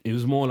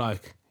was more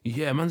like,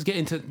 yeah, man's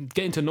getting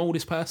to know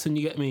this person.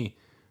 You get me.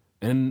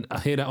 And I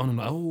hear that on, I'm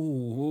like,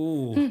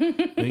 oh.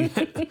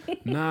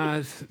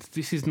 Nah,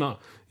 this is not,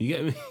 you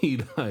get me?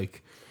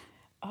 Like,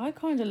 I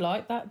kind of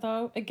like that,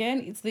 though.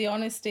 Again, it's the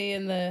honesty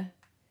and the...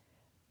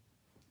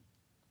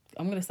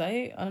 I'm going to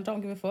say it, and I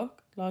don't give a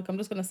fuck. Like, I'm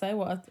just going to say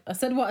what I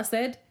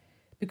said,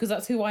 because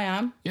that's who I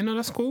am. Yeah, no,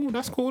 that's cool.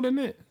 That's cool, isn't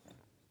it?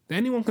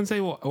 Anyone can say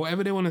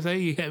whatever they want to say,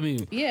 you get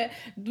me? Yeah.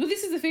 But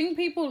this is the thing,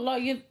 people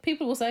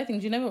will say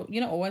things, you're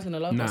not always going to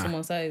like what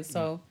someone says,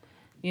 so...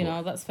 You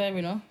know, that's fair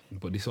enough.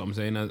 But this is what I'm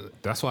saying.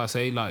 That's why I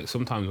say, like,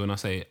 sometimes when I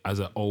say as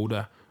an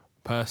older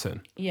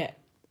person, yeah,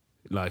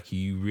 like,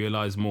 you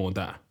realise more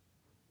that,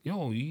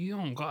 yo, you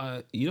don't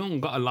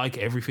gotta like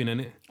everything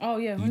in it. Oh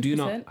yeah, 100%. You do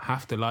not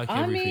have to like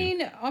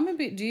everything. I mean, I'm a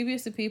bit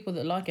dubious of people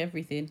that like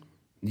everything.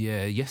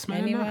 Yeah, yes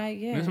man. Anyway,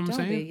 yeah, that's what I'm don't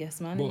be a saying. yes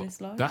man But in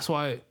this life. that's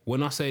why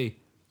when I say,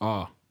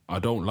 I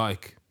don't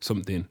like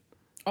something.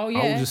 Oh yeah.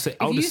 I'll just say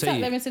if you sat it.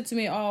 there and said to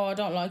me, "Oh, I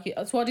don't like it,"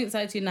 that's why I didn't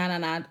say to you,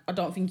 "Nah, I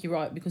don't think you're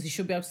right," because you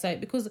should be able to say it.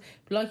 Because,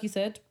 like you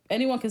said,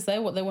 anyone can say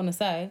what they want to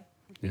say.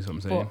 That's what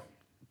I'm saying. But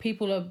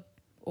people are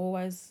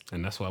always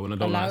and that's why when I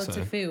don't allowed like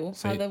something, to feel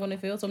how they want to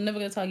feel. So I'm never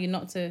going to tell you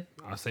not to.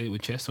 I say it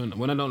with chest.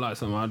 When I don't like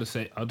something, I'll just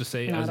say it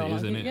as it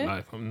is, innit? Yeah.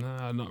 Like,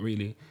 nah, not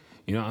really.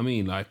 You know what I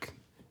mean? Like,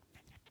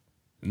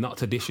 not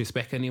to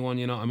disrespect anyone.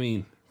 You know what I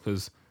mean?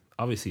 Because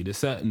obviously there's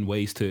certain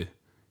ways to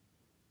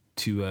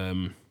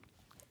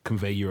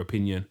convey your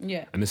opinion.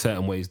 Yeah. And there's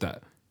certain ways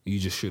that you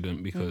just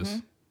shouldn't,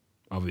 because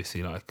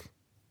obviously, like,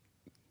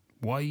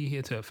 why are you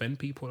here to offend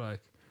people? Like,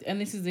 And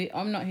this is it.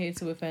 I'm not here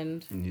to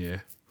offend. yeah.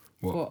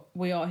 But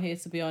we are here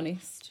to be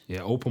honest.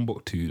 Yeah, Open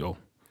Book 2 though.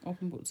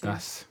 Open Book 2.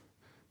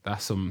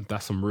 That's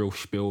some real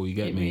spiel, you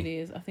get It me? really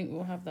is. I think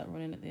we'll have that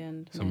running at the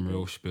end. Some maybe.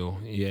 real spiel.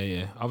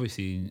 Yeah.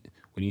 Obviously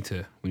we need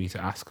to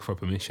ask for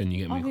permission,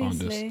 you get me?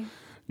 Obviously.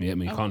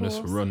 Can't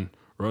just run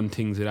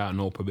things without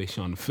no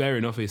permission. Fair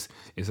enough, it's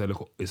a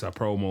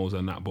promos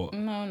and that, but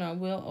No,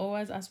 we'll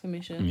always ask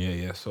permission.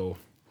 yeah. So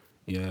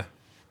yeah,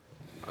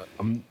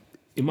 I'm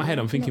in my head.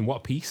 I'm thinking,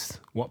 what piece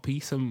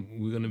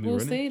am we gonna be We'll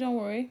running? see. Don't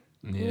worry.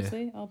 Yeah, We'll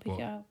see. I'll pick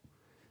it out.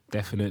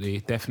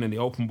 Definitely.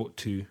 Open Book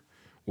 2.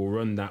 We'll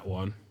run that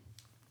one.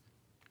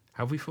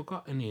 Have we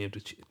forgot any of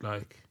the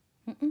like?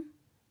 Mm-mm.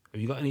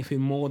 Have you got anything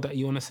more that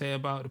you want to say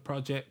about the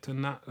project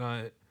and that?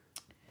 Like,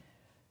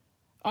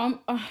 I'll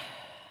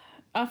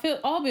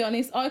be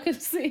honest, I could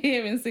sit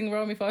here and sing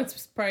Romey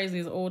Five's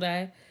praises all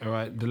day. all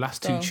right, the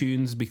last two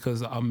tunes,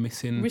 because I'm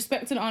missing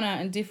Respect and Honour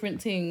and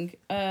Different Thing.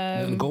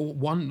 go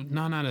one.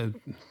 No.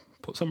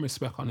 Put some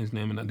respect on his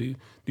name, and I do.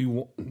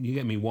 You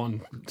get me?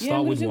 One.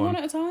 Start with one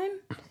at a time.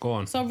 Go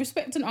on. So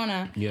Respect and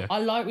Honour. Yeah. I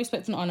like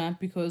Respect and Honour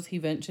because he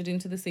ventured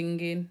into the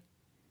singing.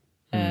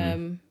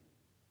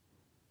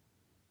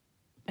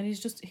 And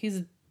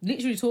he's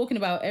literally talking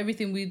about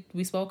everything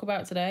we spoke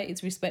about today.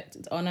 It's respect,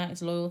 it's honour,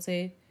 it's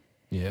loyalty.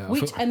 Yeah.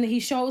 And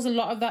he shows a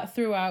lot of that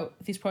throughout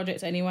this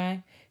project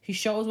anyway. He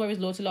shows where his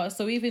loyalty lies.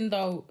 So even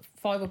though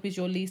Five Up is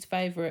your least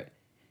favourite,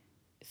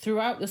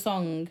 throughout the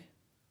song,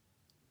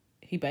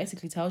 he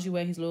basically tells you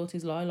where his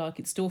loyalties lie. Like,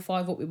 it's still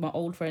Five Up with my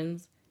old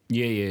friends.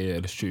 Yeah,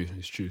 that's true.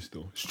 It's true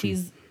still. It's true.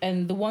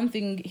 And the one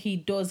thing he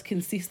does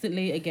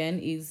consistently, again,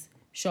 is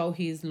show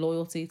his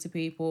loyalty to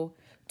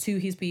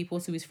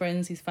his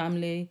friends, his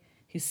family,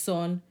 his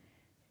son,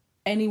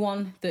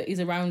 anyone that is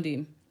around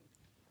him.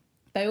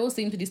 They all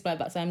seem to display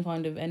that same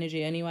kind of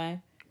energy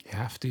anyway. You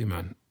have to,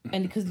 man.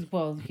 And because,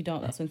 well, if you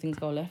don't, that's when things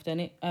go left,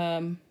 innit?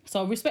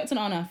 So respect and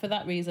honour for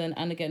that reason.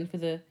 And again,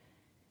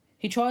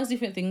 he tries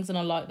different things and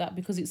I like that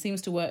because it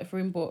seems to work for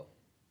him. But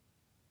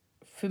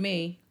for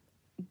me,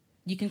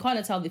 you can kind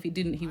of tell that if it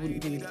didn't, he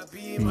wouldn't do it.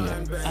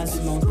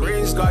 As most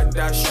Brains got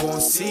that, she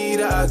won't see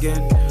that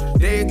again.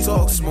 They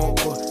talk smoke,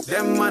 but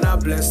them man are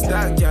blessed.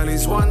 That gal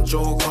is one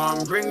joke,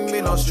 can't bring me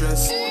no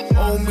stress.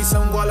 Owe me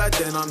some wallet,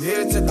 then I'm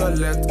here to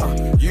collect.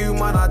 You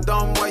man are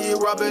dumb, why you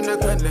robbing the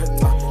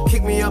connect?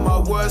 Kick me at my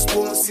worst,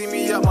 won't see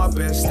me at my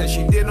best. And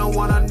she didn't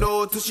wanna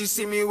know till she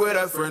see me with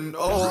a friend.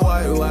 Oh,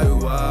 why?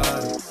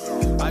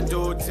 I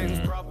do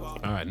things proper. All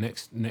right,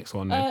 next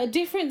one then.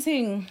 Different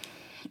thing.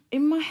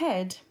 In my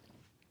head,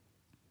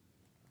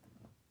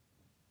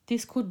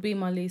 this could be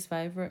my least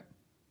favourite.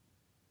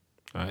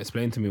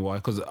 Explain to me why,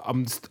 because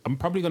I'm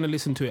probably going to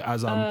listen to it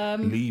as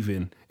I'm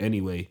leaving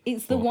anyway.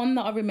 It's the one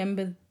that I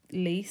remember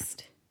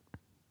least,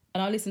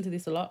 and I listen to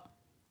this a lot.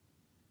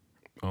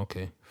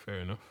 Okay, fair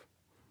enough.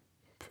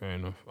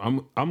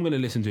 I'm going to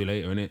listen to it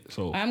later, innit?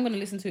 So I am going to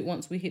listen to it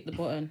once we hit the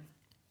button.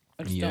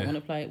 I just don't want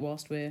to play it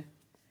whilst we're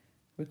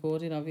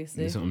recording,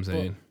 obviously. That's what I'm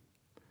saying.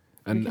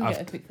 And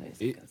get a quick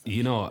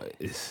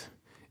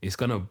it's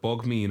going to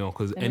bog me,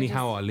 because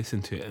anyhow I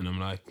listen to it and I'm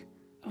like,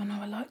 oh no,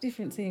 I like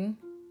different thing.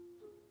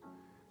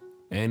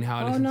 Anyhow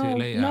I listen to it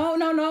later.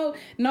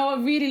 No, I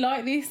really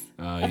like this.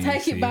 I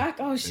take it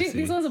back. Oh shit,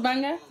 this was a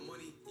banger.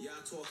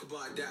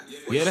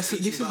 Yeah, this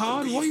is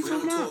hard. What are you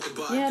talking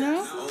about? Yeah,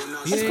 no?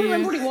 I just couldn't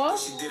remember what it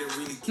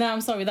was. No,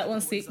 I'm sorry, that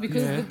one's sick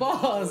because the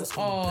bars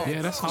are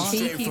that's hard.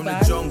 cheeky From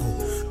bad. the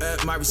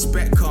jungle, my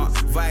respect can't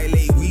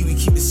violate. We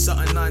keep this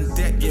something on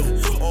deck,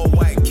 yeah. All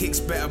white kicks,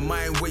 better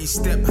mind where you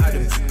step. Had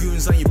them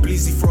goons on your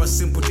blizzy for a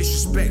simple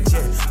disrespect,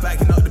 yeah.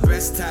 Backing up the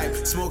best type,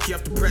 smoky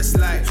off the press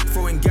light,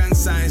 throwing gang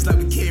signs like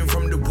we came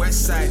from the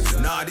west side.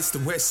 Nah, this the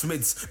West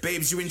Mids.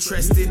 Babes, you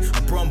interested?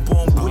 A born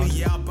bully,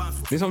 yeah.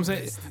 This is what I'm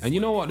saying. And you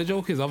know what the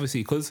joke is,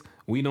 obviously, because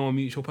we know a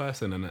mutual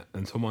person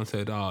and someone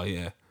said, oh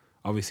yeah,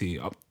 obviously,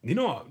 you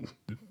know what,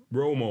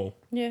 Romo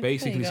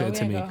basically said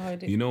to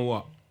me, you know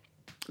what,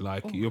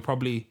 like, you're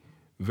probably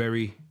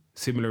very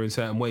similar in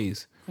certain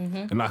ways.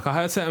 And like, I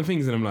heard certain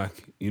things and I'm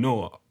like, you know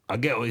what, I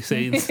get what he's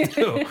saying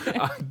still.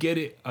 I get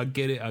it. I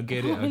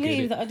can't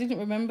believe that I didn't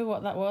remember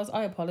what that was.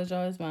 I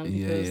apologise, man,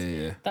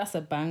 because that's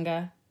a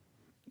banger.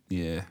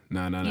 Yeah,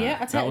 no. Yeah,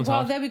 I tell you,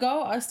 well, there we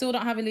go. I still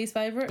don't have a least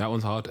favourite. That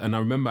one's hard. And I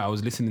remember I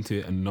was listening to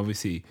it and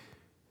obviously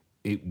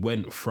it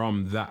went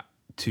from that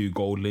to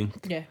Gold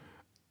Link. Yeah.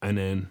 And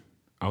then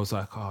I was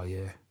like, oh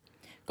yeah.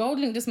 Gold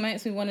Link just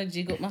makes me want to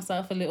jig up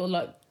myself a little,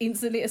 like,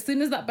 instantly. As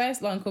soon as that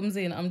bass line comes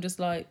in, I'm just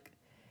like,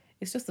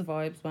 it's just the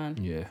vibes, man.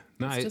 Yeah.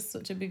 It's just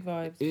such a big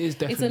vibe. It is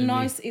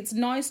definitely. It's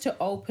nice to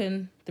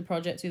open the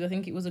project with. I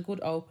think it was a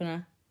good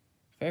opener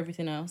for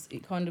everything else.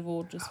 It kind of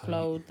all just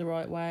flowed the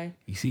right way.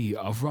 You see,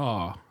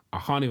 I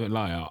can't even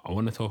lie. I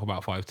want to talk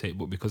about 5 Tape,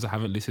 but because I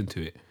haven't listened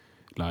to it,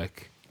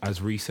 like, as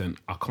recent,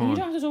 I can't. You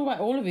don't have to talk about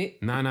all of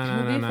it. No.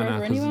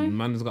 Because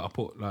man's got to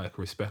put, like,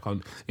 respect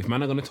on. If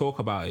man are going to talk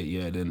about it,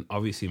 yeah, then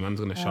obviously man's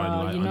going to shine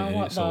light on it.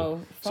 What,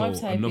 so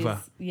another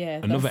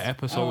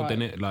episode,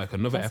 then it, like,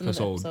 another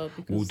episode,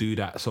 we'll do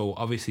that. So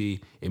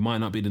obviously it might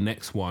not be the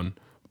next one,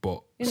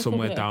 but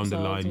somewhere down the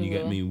line, you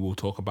get me, we'll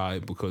talk about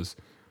it because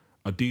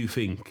I do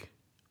think.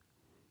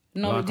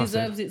 No, like it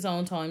deserves its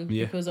own time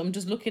because I'm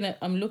looking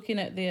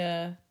at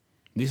the.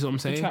 This is what I'm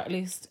saying. The track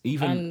list.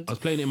 Even I was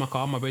playing it in my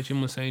car. My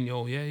bedroom was saying,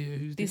 "Yo, yeah,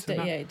 who's this?"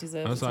 Yeah, it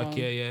deserves. I was like,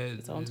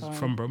 it's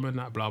from Brummer and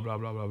that, blah blah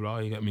blah blah blah.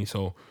 You get me?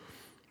 So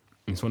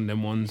it's one of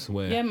them ones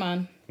where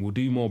man, we'll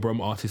do more Brum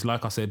artists.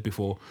 Like I said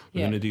before,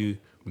 we're gonna do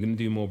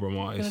more Brum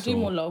artists. We're gonna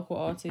do more local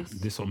artists.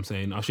 This is what I'm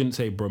saying. I shouldn't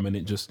say Brum in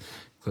it just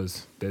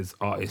because there's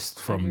artists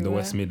from the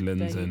West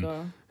Midlands and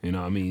you know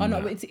what I mean. Oh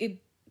no, but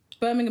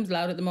Birmingham's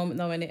loud at the moment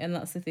though, innit? And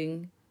that's the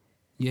thing.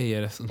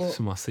 Yeah, that's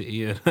my city.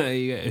 Yeah,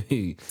 you get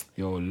me.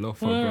 Yo, love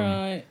for Brum.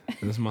 Right.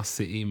 That's my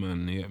city,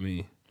 man. You get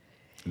me.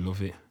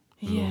 Love it.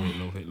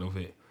 Love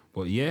it.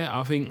 But yeah,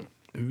 I think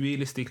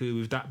realistically,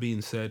 with that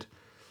being said,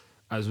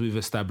 as we've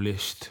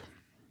established,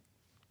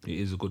 it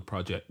is a good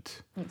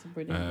project. It's a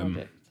brilliant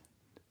project.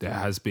 There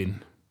has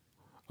been.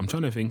 I'm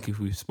trying to think if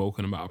we've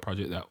spoken about a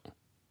project that.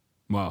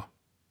 Well,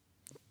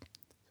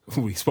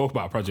 we spoke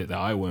about a project that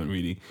I weren't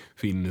really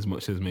feeling as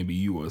much as maybe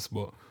you was,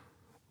 but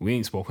we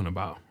ain't spoken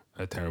about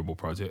a terrible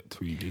project,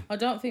 really. I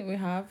don't think we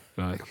have.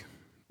 Like,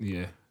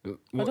 yeah.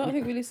 I don't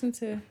think we listened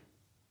to...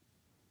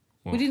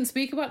 What? We didn't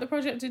speak about the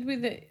project, did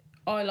we?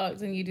 I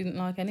liked and you didn't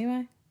like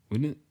anyway?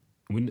 We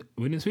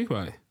didn't speak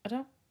about it.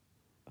 I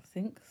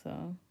think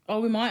so. Oh,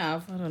 we might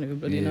have. I don't even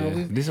bloody know.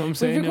 This is what I'm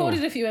saying. We've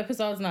recorded a few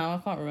episodes now. I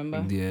can't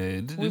remember.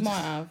 Yeah, we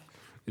might have.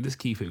 Just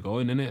keep it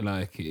going, innit?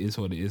 Like, it is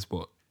what it is.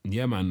 But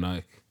yeah, man,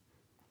 like,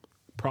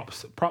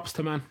 props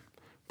to man.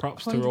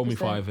 Props to Romey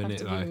Five,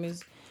 innit? Like,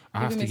 I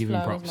have to give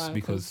him props, man,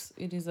 because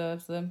he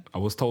deserves them. I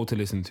was told to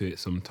listen to it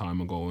some time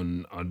ago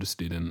and I just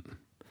didn't.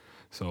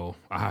 So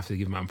I have to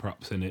give man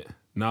props, innit?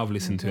 Now I've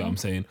listened to it, I'm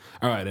saying,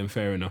 all right then,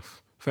 fair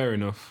enough.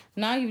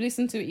 Now you've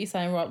listened to it, you're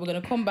saying, right, we're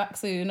going to come back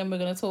soon and we're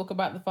going to talk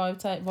about the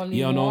 5-tape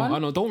volume 1. I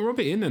know. Don't rub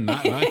it in and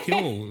that. Like,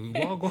 yo,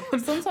 what go on?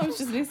 Sometimes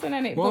just listen,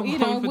 innit? But, you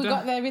know, we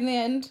got there in the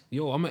end.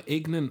 Yo, I'm an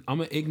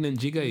ignorant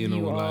jigger, you know?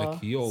 You are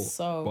like, yo.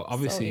 But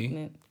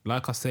obviously,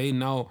 like I say,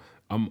 now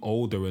I'm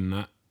older and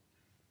that.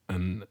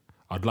 And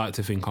I'd like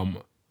to think I'm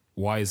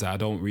wiser. I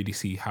don't really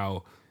see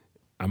how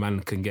a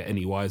man can get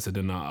any wiser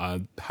than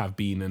I have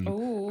been and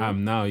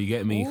am now. You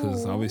get me?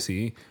 Because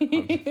obviously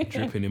I'm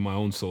dripping in my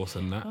own sauce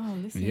and that. Oh,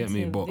 listen you get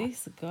me? But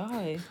this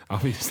guy.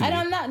 Obviously. And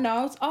on that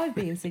note, I've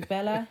been Sig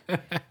Bella.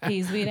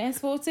 He's been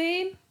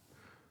S14.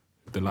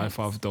 The life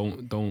I've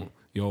don't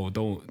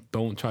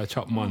try to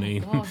chop my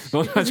name.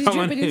 Don't try to chop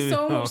my name. He's dripping in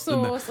so much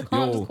sauce. I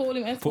can't just call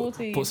him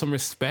S14. Put some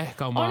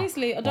respect on my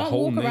Honestly, I don't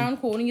walk around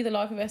calling you the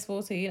life of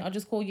S14. I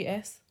just call you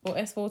S or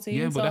S14.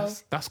 Yeah,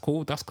 but that's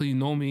cool. That's because you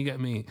know me, you get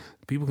me?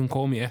 People can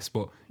call me S,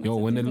 but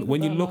when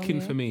you're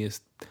looking for me,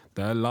 it's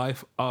the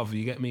life of,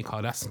 you get me?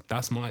 Cause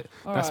that's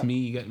me,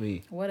 you get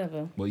me?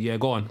 Whatever. But yeah,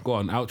 go on.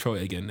 Outro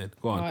it again then.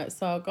 Go on. Alright,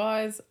 so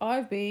guys,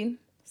 I've been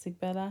Sig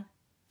Bella.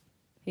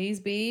 He's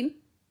been...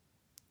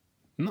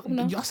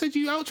 No, I said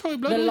you outro it,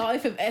 bloody. The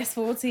life of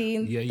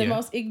S14. Yeah, the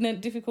most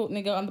ignorant, difficult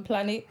nigga on the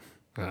planet.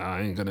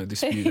 I ain't gonna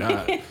dispute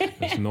that.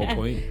 There's no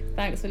point.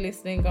 Thanks for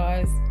listening,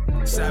 guys.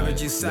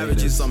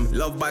 Savages, I'm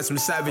loved by some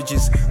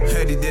savages.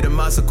 Heard he did a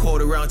master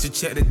called around to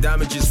check the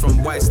damages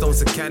from white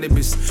stones to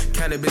cannabis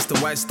to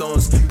white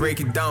stones. Break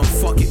it down,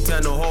 fuck it,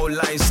 turn the whole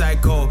line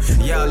psycho.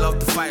 Yeah, I love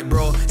to fight,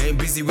 bro. Ain't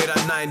busy with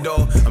that 9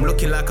 though. I'm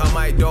looking like I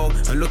might though.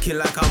 I'm looking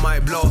like I might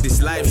blow.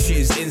 This life shit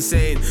is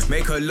insane.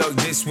 Make her look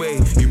this way.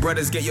 You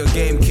brothers get your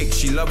game kicked.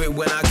 She love it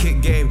when I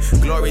kick game.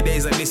 Glory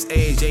days at this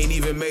age ain't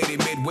even made it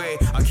midway.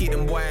 I keep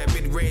them boy at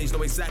mid-range.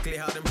 Know exactly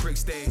how them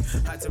pricks stay.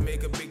 Had to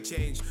make a big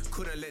change.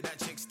 Couldn't let that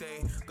chick stay.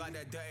 Got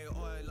that dirty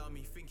oil on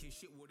me.